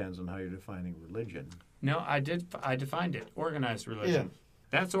depends on how you're defining religion. No, I defined it. Organized religion.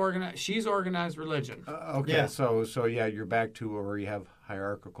 That's organized. She's organized religion. Okay, Yeah. so yeah, you're back to where you have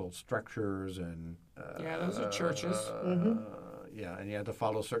hierarchical structures and Yeah, those are churches. Yeah, and you have to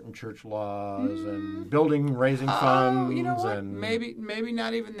follow certain church laws and building, raising funds. Oh, you know what? And Maybe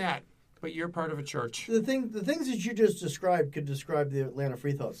not even that. But you're part of a church. The things that you just described could describe the Atlanta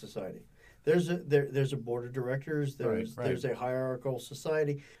Free Thought Society. There's a board of directors. There's a hierarchical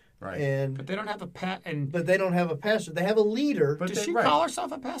society, right. and But they don't have a but they don't have a pastor. They have a leader. But Does she right. call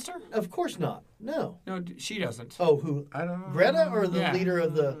herself a pastor? Of course not. No. No, she doesn't. Oh, who? I don't know. Greta or the Yeah. leader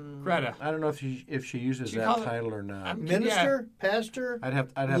of the Greta. I don't know if she uses She that called it- title or not. minister, pastor? I'd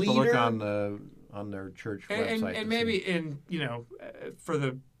have to look leader? on their church website. And maybe for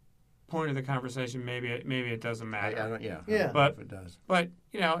the point of the conversation, maybe it doesn't I matter. don't. Yeah. Yeah. I don't know But- if it does. But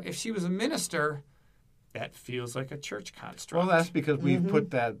if she was a minister, that feels like a church construct. Well, that's because we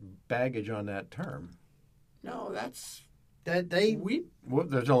put that baggage on that term. No, that's That they Well,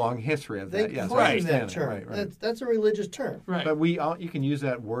 there's a long history of they that. Yes, I claim understand that term. Right. That's a religious term. right. But you can use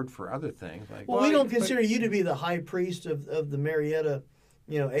that word for other things. Like, Well, we don't consider you to be the high priest of the Marietta,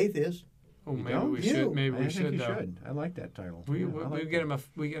 atheist. Oh, maybe don't? we You. should. Maybe I we think should you though. should. I like that title. We Yeah, I like get that. him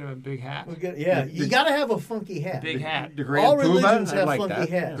a big hat. You got to have a funky hat. Big hat. The Grand All Poobah, religions I have like funky that.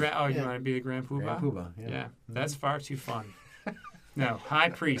 hats. Oh, you Yeah. want to be the Grand Poobah? Grand Poobah. Yeah. Yeah, that's far too fun. No, high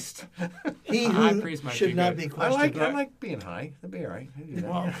priest. He High who priest might should be not good. be I questioned. like being high. That'd be all right. I'd do that.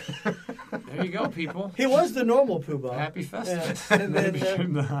 Well, there you go, people. He was the normal poobah. Happy Festivus. Yeah. And then,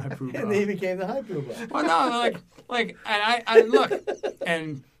 became the high poobah. and then he became the high poobah. Well, no, and I look,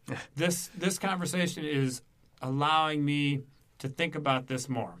 and this conversation is allowing me to think about this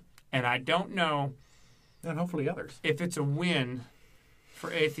more, and I don't know And hopefully others. if it's a win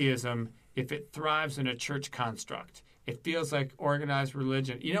for atheism if it thrives in a church construct. It feels like organized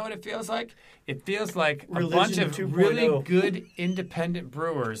religion. You know what it feels like? It feels like a Religion bunch of 2.0. really good independent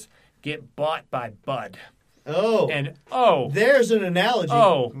brewers get bought by Bud. Oh, And there's an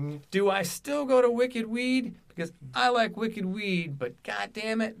analogy. do I still go to Wicked Weed? Because I like Wicked Weed, but God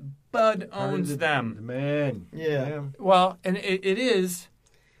damn it, Bud owns them. Man. Yeah. Well, and it is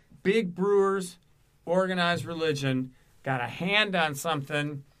big brewers, organized religion, got a hand on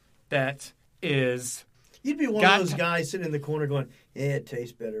something that is You'd be one Got of those to- guys sitting in the corner going, "Yeah, it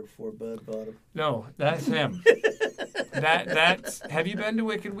tastes better before Bud bought him." no, that's him. That's have you been to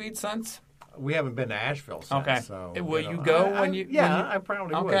Wicked Weed since? We haven't been to Asheville since. Okay. So, Will you go when you? Yeah, when you- I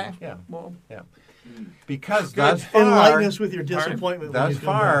probably Okay. would. Yeah. Well, Yeah. Because Good. thus far, Enlighten us with your disappointment. when thus you come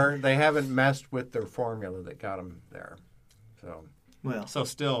far, they haven't messed with their formula that got them there. So back. Well, so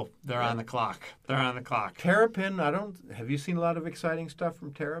still they're on the clock. They're on the clock. Terrapin, have you seen a lot of exciting stuff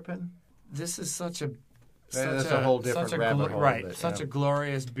from Terrapin? This is such a That's a whole different rabbit hole. right. But, Such yeah. a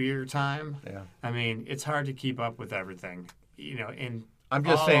glorious beer time. Yeah. I mean, it's hard to keep up with everything. In I'm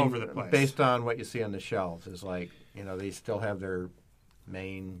just all saying, over the place. based on what you see on the shelves, is like, they still have their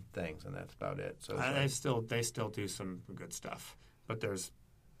main things, and that's about it. So it's they still do some good stuff, but there's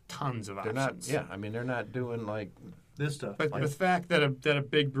tons of they're options. not. Yeah, I mean, they're not doing like. this stuff. But the fact that a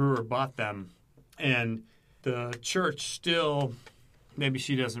big brewer bought them, and the church still, maybe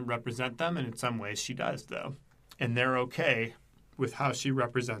she doesn't represent them, and in some ways she does though, and they're okay with how she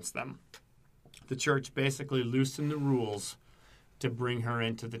represents them. The church basically loosened the rules to bring her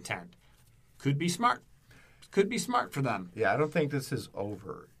into the tent. Could be smart. Could be smart for them. Yeah, I don't think this is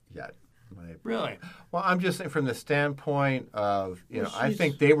over yet. Really. Well, I'm just saying from the standpoint of, I she's-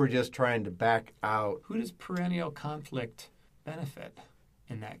 think they were just trying to back out. Who does perennial conflict benefit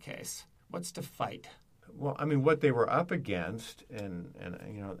in that case? What's to fight? Well, I mean, what they were up against, and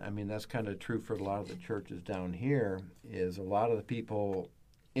I mean, that's kind of true for a lot of the churches down here, is a lot of the people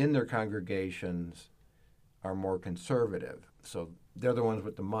in their congregations are more conservative. So they're the ones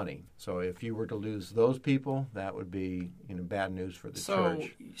with the money. So if you were to lose those people, that would be, bad news for the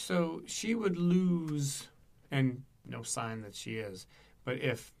church. So she would lose, and no sign that she is, but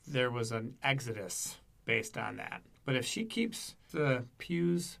if there was an exodus based on that. But if she keeps the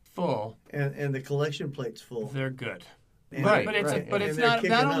pews full, and the collection plate's full. they're good. And- Right, But it's right. but And it's they're not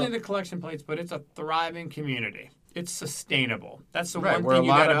kicking only up. the collection plates, but it's a thriving community. It's sustainable. That's the Right, one where thing a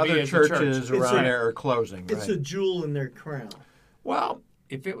you lot got of to be other as a church. churches around there are closing. It's right. a jewel in their crown. Well,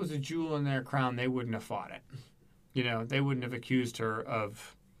 if it was a jewel in their crown, they wouldn't have fought it. They wouldn't have accused her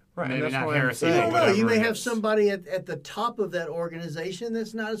of Right, and maybe that's not what I'm heresy. You saying. or don't know. whatever You may it have is. somebody at the top of that organization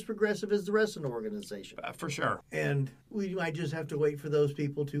that's not as progressive as the rest of the organization. For sure. And we might just have to wait for those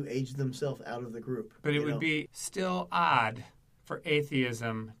people to age themselves out of the group. But it you would know? be still odd for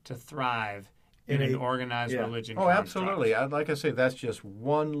atheism to thrive in In an a- organized yeah. religion. Oh, construct. absolutely. Like I say, that's just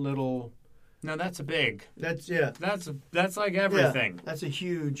one little No, that's a big. That's That's like everything. Yeah, that's a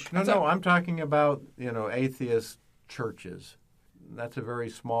huge. No, I'm talking about, atheist churches. That's a very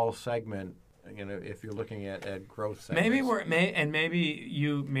small segment, if you're looking at growth segments. Maybe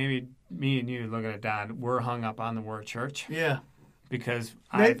me and you looking at Don, we're hung up on the word church. Yeah. Because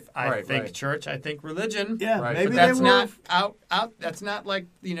Maybe- I think church, I think religion. Yeah, Right. maybe But that's they were. not out. That's not like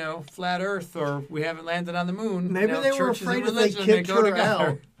flat Earth or we haven't landed on the moon. Maybe they were churches and afraid if they religion, kicked go her together.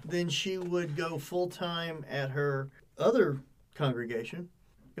 out, then she would go full time at her other congregation,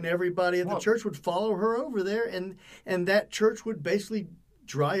 and everybody at the church would follow her over there, and that church would basically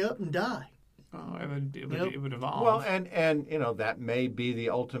dry up and die. Oh, it would evolve. Well, and that may be the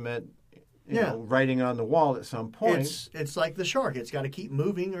ultimate, Yeah. writing on the wall at some point. It's like the shark; it's got to keep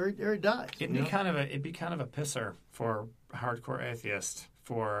moving or it dies. it'd be kind of a pisser for hardcore atheists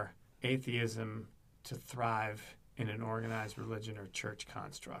for atheism to thrive in an organized religion or church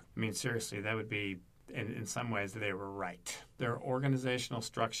construct. I mean, seriously, that would be. In some ways, they were right. Their organizational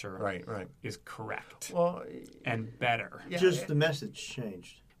structure Right. is correct Well, and better. Just the message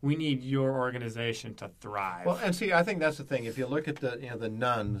changed. We need your organization to thrive. well, and see, I think that's the thing. If you look at the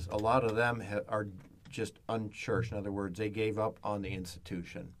nuns, a lot of them are just unchurched. In other words, they gave up on the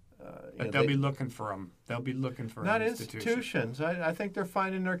institution. but they'll be looking for them. They'll be looking for not an institution. institutions. I think they're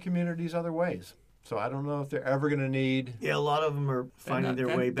finding their communities other ways. So I don't know if they're ever going to need. Yeah, a lot of them are finding their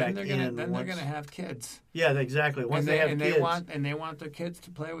way back Then in. they're going to have kids. Yeah, exactly. Once and they have kids, they want their kids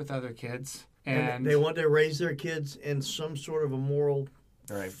to play with other kids, and they want to raise their kids in some sort of a moral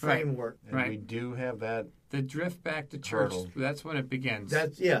Right. framework. And Right. we do have that. the drift back to church. Hurdle. That's when it begins.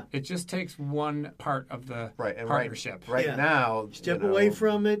 Yeah. It just takes one part of the Right. And partnership. Right Yeah. now, Step away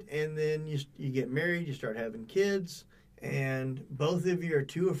from it, and then you get married, you start having kids, and both of you are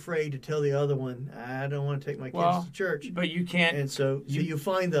too afraid to tell the other one, I don't want to take my kids to church. But you can't. And so you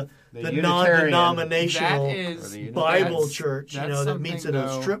find the Unitarian- non-denominational That is Bible that's- church, that's that meets at something, a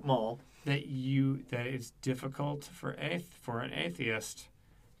though, strip mall. that it's difficult for an atheist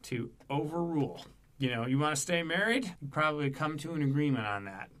to overrule. You want to stay married? You probably come to an agreement on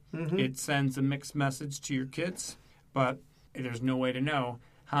that. Mm-hmm. It sends a mixed message to your kids, but there's no way to know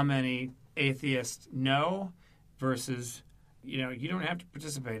how many atheists know versus you don't have to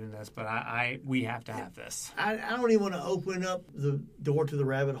participate in this, but we have to have this. I don't even want to open up the door to the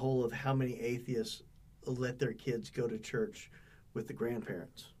rabbit hole of how many atheists let their kids go to church with the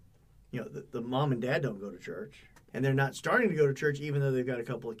grandparents. The mom and dad don't go to church, and they're not starting to go to church even though they've got a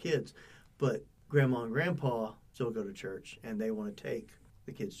couple of kids. But grandma and grandpa still go to church, and they want to take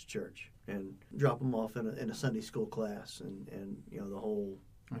the kids to church and drop them off in a Sunday school class and the whole.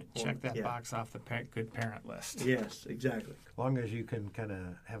 Right, check that box off the good parent list. Yes, exactly. As long as you can kind of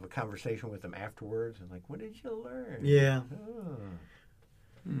have a conversation with them afterwards and like, what did you learn? Yeah. Oh.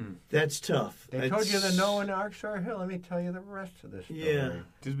 That's tough. They told you the no in Arkstar Hill. Let me tell you the rest of this story. Yeah.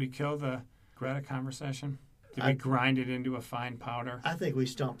 Did we kill the Greta conversation? Did we grind it into a fine powder? I think we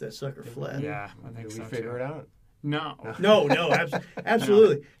stomped that sucker flat. Yeah, I think Did so we figure too. it out? No. No,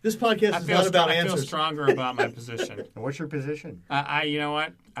 absolutely. This podcast is not about I feel answers. stronger about my position. And what's your position? You know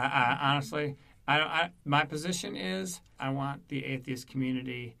what? I honestly, my position is I want the atheist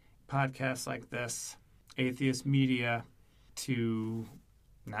community, podcasts like this, atheist media, to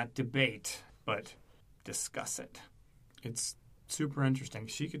not debate, but discuss it. It's super interesting.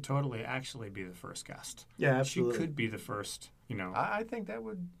 She could totally actually be the first guest. Yeah, absolutely. She could be the first, I think that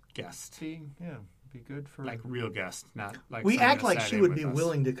would guest. be good for Like real guest, not like We someone act to like sat she in would with be us.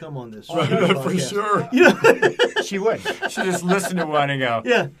 willing to come on this. For podcast. sure. She would. She just listen to one and go,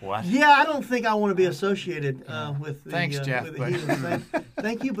 Yeah. what? Yeah, I don't think I want to be associated with the, Thanks, Jeff, with the but- heathen thing.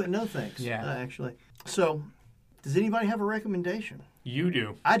 Thank you, but no thanks. Yeah. Actually. So, does anybody have a recommendation? You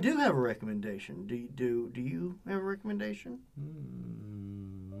do. I do have a recommendation. Do you have a recommendation?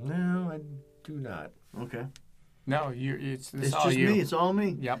 No, I do not. Okay. No, it's It's all just you. me. It's all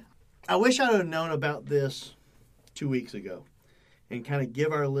me. Yep. I wish I would have known about this 2 weeks ago and kind of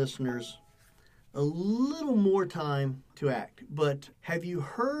give our listeners a little more time to act. But have you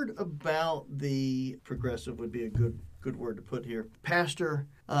heard about the progressive would be a good word to put here. Pastor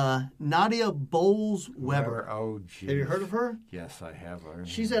Nadia Bowles-Weber. Oh, geez. Have you heard of her? Yes, I have.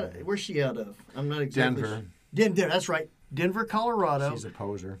 Where's she out of? I'm not exactly Denver. Denver, that's right. Denver, Colorado. She's a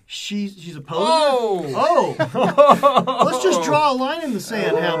poser. She's a poser. Oh! Oh! Let's just draw a line in the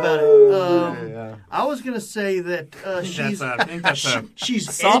sand. How about it? Yeah. I was going to say that I think that's a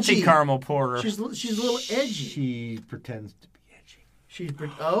she's salty edgy. caramel porter. She's a little edgy. She pretends to be edgy.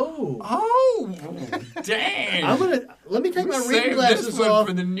 Oh, dang! Let me take my Save reading glasses this one off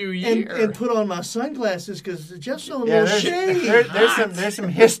for the new year. and put on my sunglasses because Jeff's on a Yeah, little shade. there's some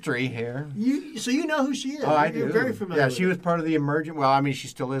history here. So you know who she is. Oh, I You're do. very familiar. Yeah, with she her. was part of the emergent. Well, I mean, she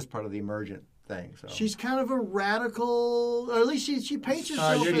still is part of the emergent thing. So She's kind of a radical, or at least she paints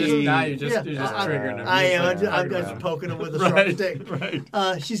herself. you're as just a- now you're just I- triggering him. I am. Yeah, I'm yeah. just poking him with a sharp stick.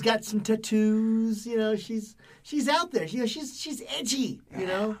 Right. She's got some tattoos. You know, she's out there. You know, she's edgy. You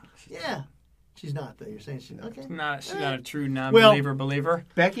know, yeah. She's not though. You're saying she's okay. She's not a true non-believer believer.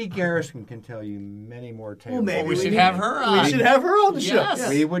 Becky Garrison can tell you many more tales. Well, maybe we should need- have her on. We should have her on the show. Yes. Yeah.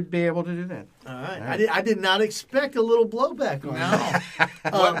 We would be able to do that. All right. I did not expect a little blowback on that.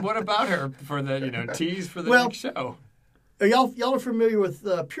 No. What about her for the tease for the Well, next show? Y'all are familiar with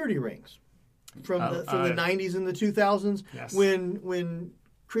purity rings from the 90s and the 2000s Yes. when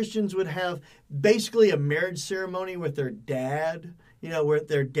Christians would have basically a marriage ceremony with their dad. You know, where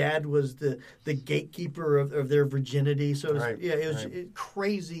their dad was the gatekeeper of their virginity. So it was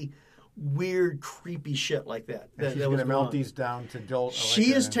crazy, weird, creepy shit like that. She's going to melt these down to adult.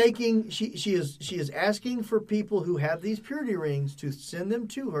 She is asking for people who have these purity rings to send them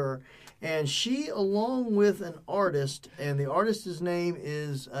to her, and she, along with an artist, and the artist's name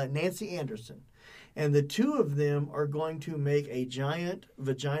is Nancy Anderson, and the two of them are going to make a giant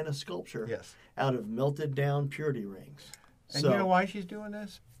vagina sculpture out of melted down purity rings. And you know why she's doing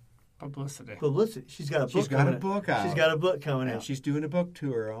this? Publicity. She's got a book. She's got a book out. She's got a book coming and out. She's doing a book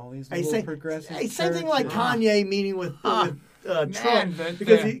tour. All these little progressive. Same thing like Kanye meeting with Trump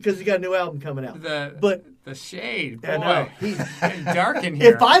because he got a new album coming out. The shade, boy, I know. he's getting dark in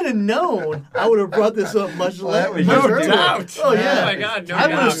here. If I'd have known, I would have brought this up much later. no doubt. Oh yeah. Oh my God, no I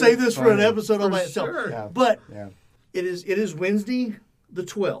would have doubt. saved this for an episode on myself. Sure. Yeah. But it is Wednesday the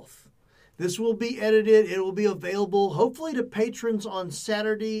 12th. This will be edited. It will be available, hopefully, to patrons on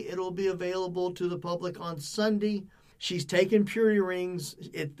Saturday. It will be available to the public on Sunday. She's taking purity rings.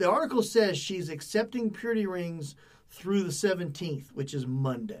 The article says she's accepting purity rings through the 17th, which is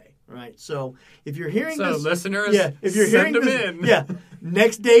Monday. Right. So if you're hearing this, listeners, if you're send hearing them this, in.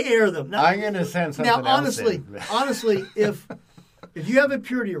 next day air them. Now, I'm going to send something now, else in. honestly, if you have a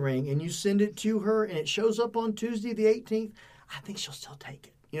purity ring and you send it to her and it shows up on Tuesday the 18th, I think she'll still take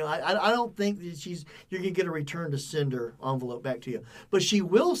it. You know, I don't think that you're going to get a return to sender envelope back to you. But she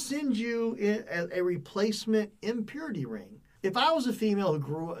will send you a replacement impurity ring. If I was a female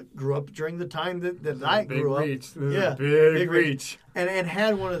who grew up during the time that I grew up, big reach, and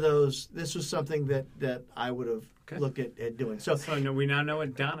had one of those, this was something that I would have looked at doing. So we now know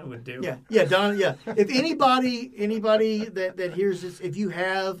what Donna would do. Yeah, Donna. Yeah, if anybody that hears this, if you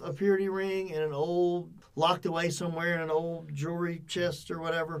have a purity ring and an old locked away somewhere in an old jewelry chest or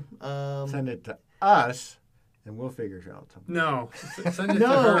whatever, send it to us. And we'll figure it out. No, send it to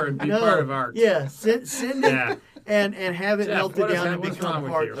her and be part of ours. Yeah, send it and have it Jeff, melted down and what's become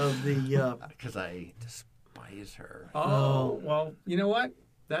wrong part with you? of the. Because I despise her. Oh, well, you know what?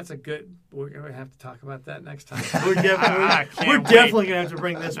 That's a good. We're going to have to talk about that next time. We're definitely going to have to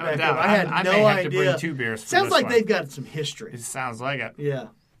bring this back up. I had I no may have idea. to bring 2 beers. For Sounds this like one. they've got some history. It sounds like it. Yeah.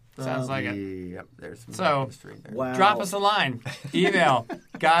 Sounds like it. Yep, there's some So, history there. Wow. Drop us a line. Email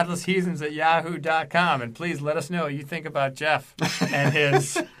godlessheathens@yahoo.com, and please let us know what you think about Jeff and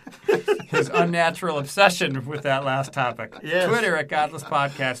his unnatural obsession with that last topic. Yes. Twitter @Godless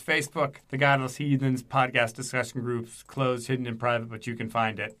Podcast, Facebook, the Godless Heathens podcast discussion groups, closed, hidden, and private, but you can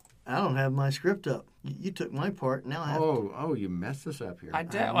find it. I don't have my script up. You took my part. Now I have. Oh, you messed us up here. I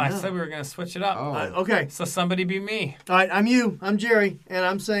did. Well, I said we were going to switch it up. Oh. Okay. So somebody be me. All right. I'm you. I'm Jerry, and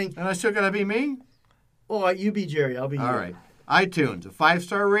I'm saying, And I still got to be me? you be Jerry. I'll be you. All right. iTunes, a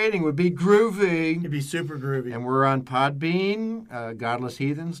 5-star rating would be groovy. It'd be super groovy. And we're on Podbean,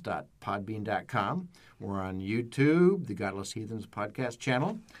 godlessheathens.podbean.com. We're on YouTube, the Godless Heathens podcast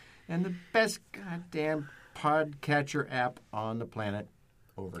channel, and the best goddamn podcatcher app on the planet,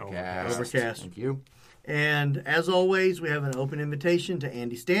 Overcast. Overcast. Thank you. And as always, we have an open invitation to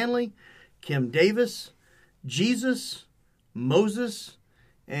Andy Stanley, Kim Davis, Jesus, Moses,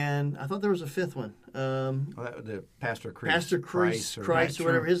 and I thought there was a fifth one. The Pastor Chris. Pastor Christ or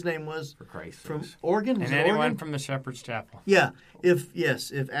whatever his name was. For Christ. From Oregon. And Is it anyone Oregon? from the Shepherd's Chapel. Yeah. If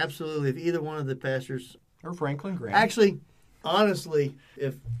either one of the pastors. Or Franklin Graham. Actually, honestly,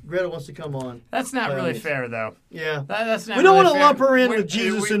 if Greta wants to come on, That's not by all really means. fair, though. Yeah. That's not We don't really want to fair. lump her in We- with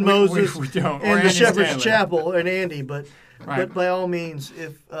Jesus we- and we- Moses we don't. Or and the Andy Shepherd's Stanley. Chapel and Andy, but Right. by all means,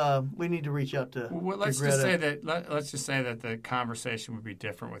 if we need to reach out to, Well, let's to just Greta. say that. Let's just say that the conversation would be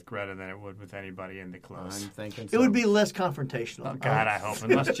different with Greta than it would with anybody in the I'm close. thinking It would be less confrontational. Oh, God, I hope.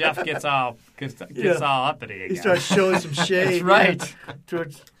 Unless Jeff gets all Yeah. all uppity again. He starts showing some shade. That's right. yeah,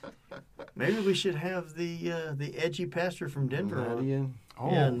 towards. Maybe we should have the edgy pastor from Denver on. Nadia.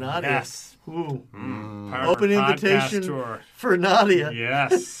 Oh, Yeah, Nadia. yes. Ooh. Part of Open her podcast invitation tour. for Nadia,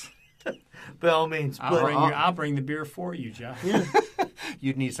 Yes. by all means. I'll bring the beer for you, Jeff. Yeah.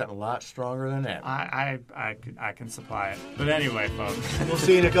 You'd need something a lot stronger than that. I can supply it. But anyway, folks. We'll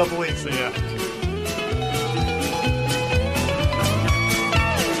see you in a couple weeks. See ya.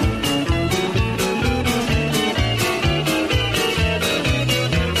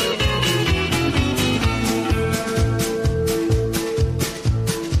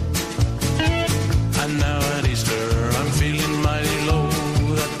 And now at Easter, I'm feeling mighty low.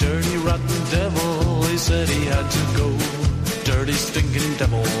 That dirty, rotten devil, he said he had to go. Dirty, stinking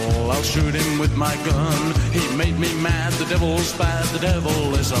devil, I'll shoot him with my gun. He made me mad, the devil's bad, the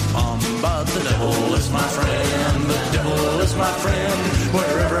devil is a bum. But the devil is my friend, the devil is my friend.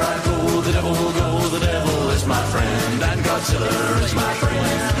 Wherever I go, the devil will go, the devil is my friend. And Godzilla is my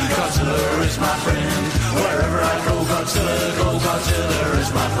friend, Godzilla is my friend. Wherever I go, Godzilla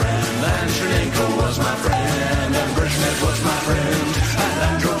is my friend. And Chernenko was my friend, and Brezhnev was my friend. And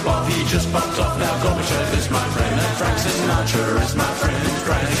Andropov, he just popped off, now Gorbachev is my friend. And Frank Sinatra is my friend,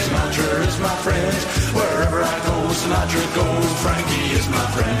 Frank Sinatra is my friend. Wherever I go, Sinatra goes, Frankie is my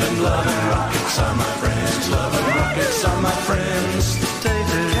friend. And love and rockets are my friends, love and rockets are my friends.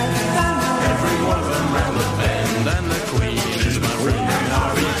 Every one of them round the bend, and the Queen is my friend, and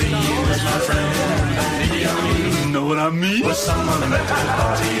Harvey Dean is my friend. And Idi Amin, know what I mean? Was someone met at a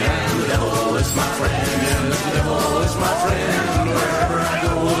party